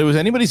 but it was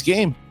anybody's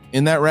game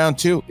in that round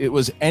 2. It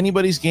was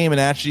anybody's game, and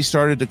actually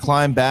started to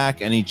climb back,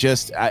 and he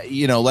just,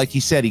 like he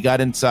said, he got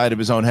inside of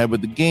his own head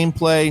with the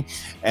gameplay,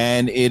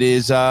 and it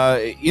is,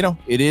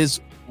 it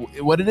is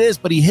what it is,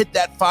 but he hit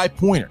that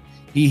 5-pointer.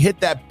 He hit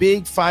that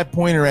big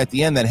 5-pointer at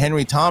the end, that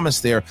Henry Thomas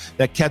there,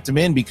 that kept him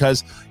in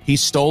because he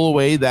stole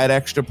away that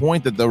extra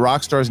point that the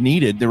Rockstars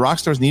needed. The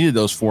Rockstars needed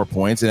those 4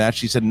 points, and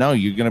actually said, "No,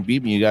 you're going to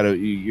beat me.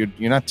 You're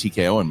not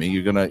TKOing me.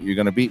 You're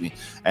gonna beat me."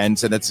 And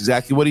so that's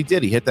exactly what he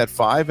did. He hit that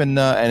 5, and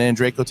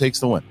Andreyko takes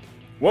the win.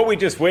 What we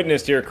just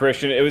witnessed here,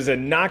 Christian, it was a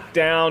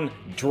knockdown,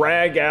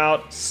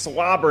 drag-out,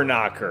 slobber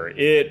knocker.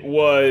 It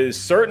was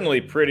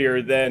certainly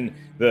prettier than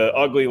the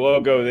ugly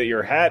logo that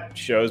your hat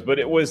shows, but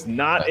it was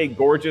not a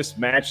gorgeous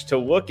match to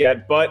look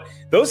at. But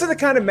those are the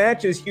kind of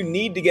matches you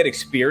need to get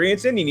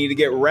experience in. You need to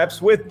get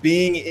reps with,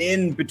 being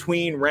in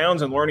between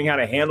rounds and learning how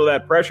to handle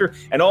that pressure.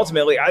 And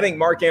ultimately, I think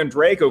Mark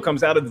Andreyko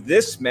comes out of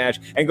this match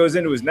and goes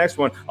into his next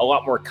one a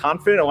lot more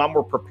confident, a lot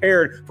more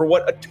prepared for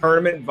what a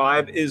tournament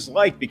vibe is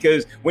like.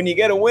 Because when you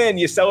get a win,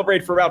 you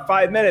celebrate for about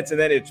 5 minutes, and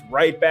then it's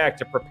right back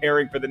to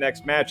preparing for the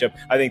next matchup.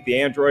 I think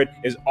the Android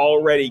is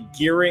already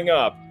gearing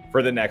up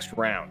for the next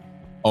round.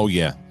 Oh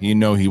yeah, he's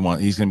going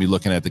to be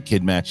looking at the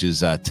kid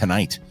matches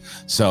tonight.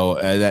 So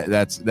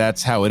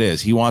that's how it is.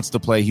 He wants to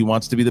play. He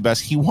wants to be the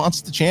best. He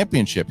wants the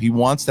championship. He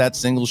wants that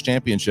singles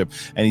championship.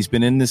 And he's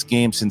been in this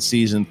game since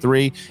season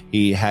 3.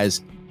 He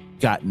has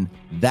gotten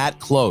that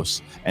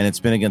close, and it's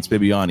been against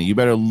Bibiani. You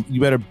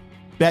better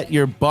bet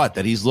your butt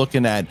that he's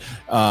looking at.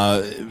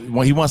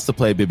 He wants to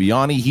play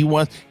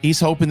Bibiani. He's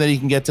hoping that he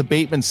can get to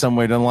Bateman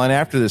somewhere down the line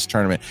after this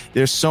tournament.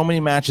 There's so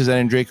many matches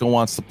that Andreyko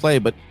wants to play,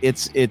 but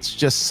it's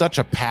just such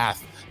a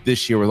path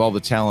this year with all the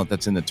talent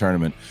that's in the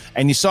tournament.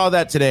 And you saw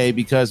that today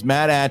because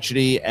Matt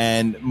Atchity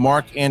and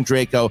Mark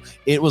Andreyko,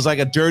 it was like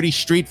a dirty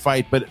street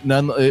fight, but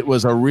it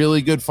was a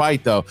really good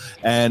fight, though.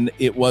 And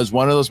it was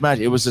one of those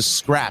matches. It was a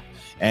scrap.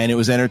 And it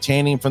was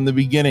entertaining from the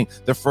beginning.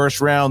 The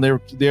first round, their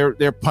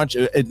punch.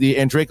 The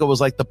Andreyko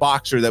was like the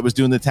boxer that was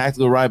doing the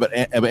tactical ride, but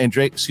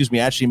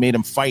actually made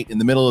him fight in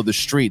the middle of the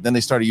street. Then they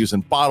started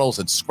using bottles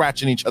and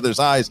scratching each other's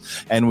eyes,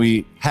 and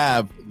we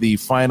have the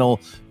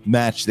final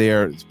match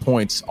there.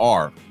 Points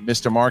are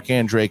Mr. Mark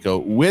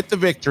Andreyko with the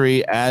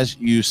victory, as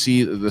you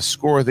see the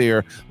score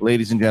there,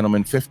 ladies and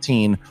gentlemen,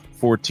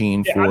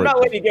 15-14. Yeah, I'm not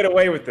letting you get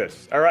away with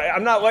this. All right,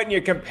 I'm not letting you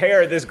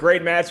compare this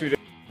great match we did.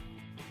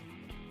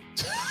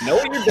 Know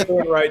what you're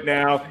doing right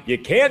now. You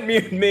can't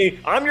mute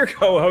me. I'm your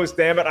co-host,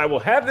 damn it. I will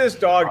have this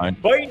dog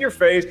bite in your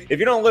face if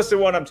you don't listen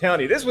to what I'm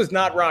telling you. This was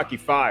not Rocky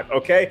 5,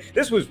 okay?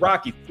 This was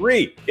Rocky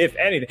 3, if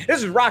anything.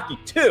 This is Rocky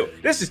 2.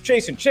 This is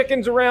chasing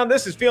chickens around.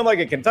 This is feeling like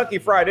a Kentucky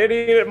Fried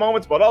Idiot at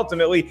moments, but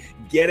ultimately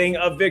getting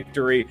a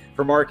victory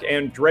for Mark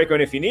Andreyko.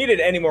 And if you needed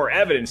any more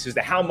evidence as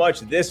to how much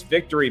this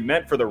victory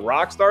meant for the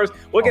Rockstars,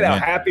 look at how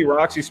happy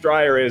Roxy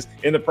Stryer is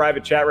in the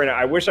private chat right now.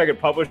 I wish I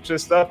could publish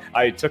this stuff.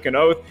 I took an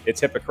oath.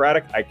 It's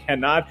Hippocratic. I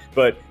cannot.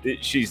 But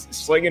she's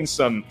slinging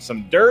some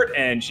dirt,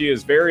 and she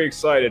is very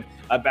excited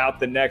about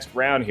the next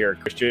round here,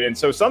 Christian. And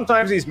so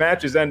sometimes these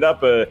matches end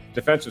up a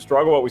defensive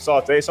struggle, what we saw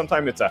today.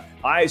 Sometimes it's a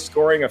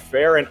high-scoring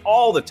affair, and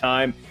all the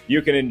time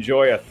you can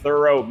enjoy a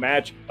thorough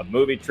match of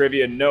movie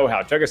trivia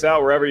know-how. Check us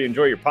out wherever you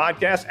enjoy your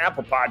podcast.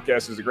 Apple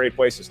Podcasts is a great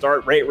place to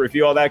start. Rate,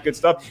 review, all that good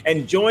stuff.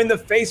 And join the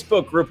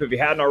Facebook group if you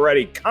hadn't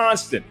already.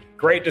 Constant,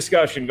 great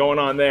discussion going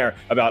on there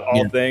about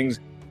all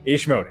things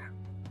eShMoDown.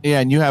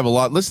 Yeah, and you have a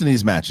lot. Listen to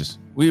these matches.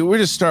 We're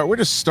just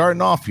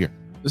starting off here.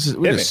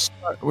 We're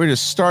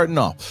just starting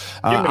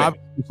off.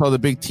 We saw the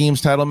big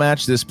teams title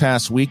match this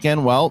past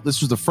weekend. Well,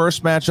 this was the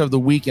first match of the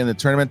week in the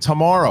tournament.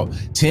 Tomorrow,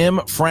 Tim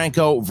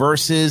Franco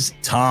versus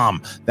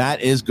Tom.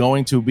 That is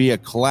going to be a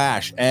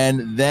clash.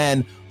 And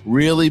then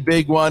really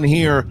big one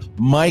here,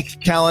 Mike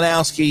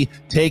Kalinowski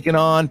taking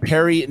on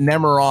Perry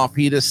Nemiroff.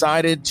 He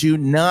decided to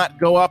not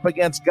go up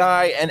against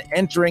Guy and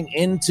entering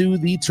into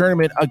the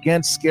tournament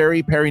against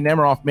scary Perry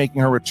Nemiroff,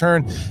 making her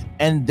return.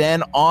 And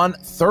then on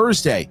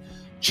Thursday,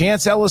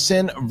 Chance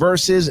Ellison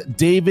versus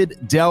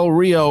David Del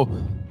Rio.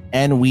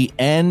 And we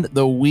end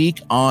the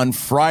week on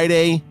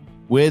Friday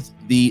with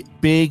the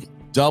big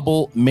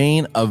double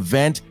main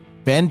event.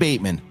 Ben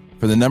Bateman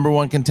for the number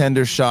one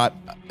contender shot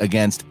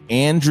against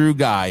Andrew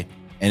Guy.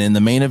 And in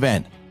the main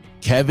event,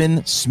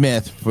 Kevin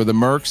Smith for the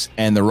Mercs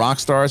and the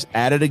Rockstars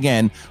at it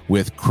again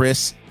with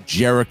Chris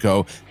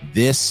Jericho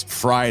this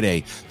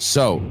Friday.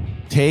 So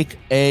take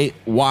a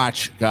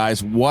watch,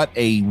 guys. What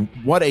a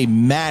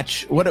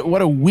match. What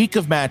a week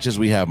of matches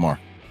we have, Mark.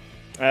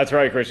 That's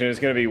right, Christian. It's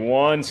going to be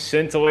one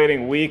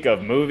scintillating week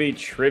of movie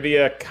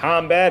trivia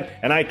combat,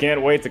 and I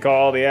can't wait to call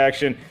all the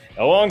action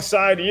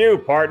alongside you,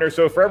 partner.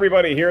 So for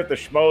everybody here at the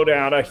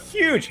Schmodown, a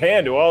huge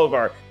hand to all of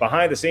our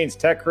behind-the-scenes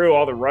tech crew,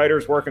 all the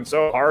writers working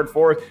so hard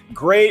for it.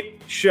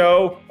 Great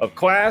show of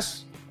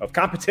class, of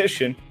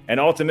competition, and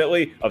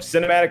ultimately of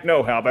cinematic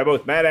know-how by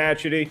both Matt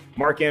Atchity,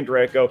 Mark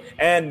Andreyko,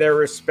 and their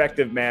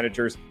respective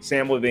managers,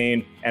 Sam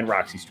Levine and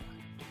Roxy Stryer.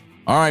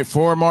 All right,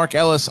 for Mark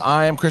Ellis,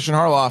 I am Christian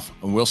Harloff,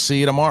 and we'll see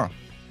you tomorrow.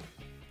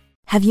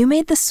 Have you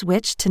made the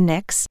switch to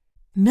Knix?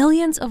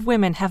 Millions of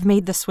women have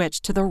made the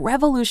switch to the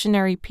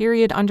revolutionary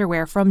period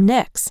underwear from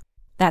Knix.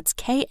 That's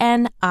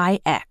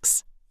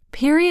Knix.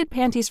 Period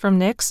panties from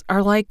Knix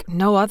are like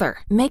no other,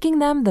 making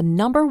them the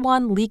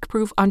 #1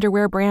 leak-proof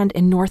underwear brand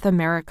in North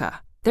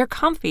America. They're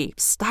comfy,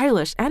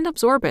 stylish, and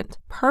absorbent,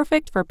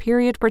 perfect for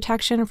period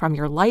protection from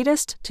your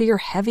lightest to your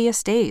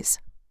heaviest days.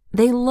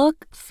 They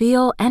look,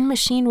 feel, and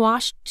machine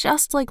wash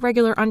just like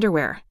regular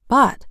underwear,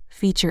 but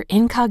feature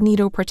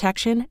incognito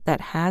protection that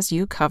has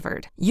you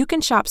covered. You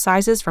can shop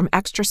sizes from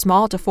extra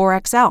small to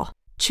 4XL.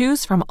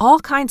 Choose from all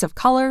kinds of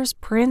colors,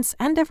 prints,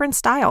 and different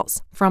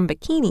styles, from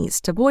bikinis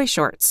to boy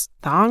shorts,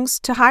 thongs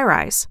to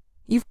high-rise.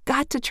 You've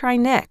got to try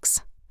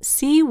Knix.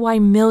 See why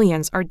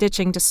millions are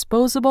ditching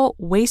disposable,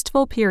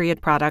 wasteful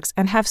period products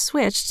and have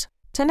switched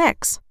to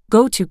Knix.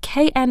 Go to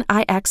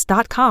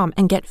knix.com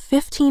and get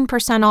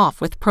 15% off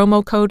with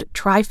promo code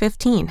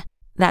TRY15.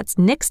 That's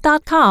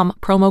knix.com,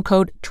 promo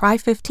code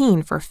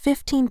TRY15 for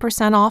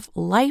 15% off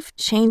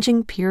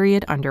life-changing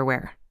period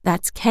underwear.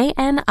 That's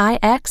knix.com.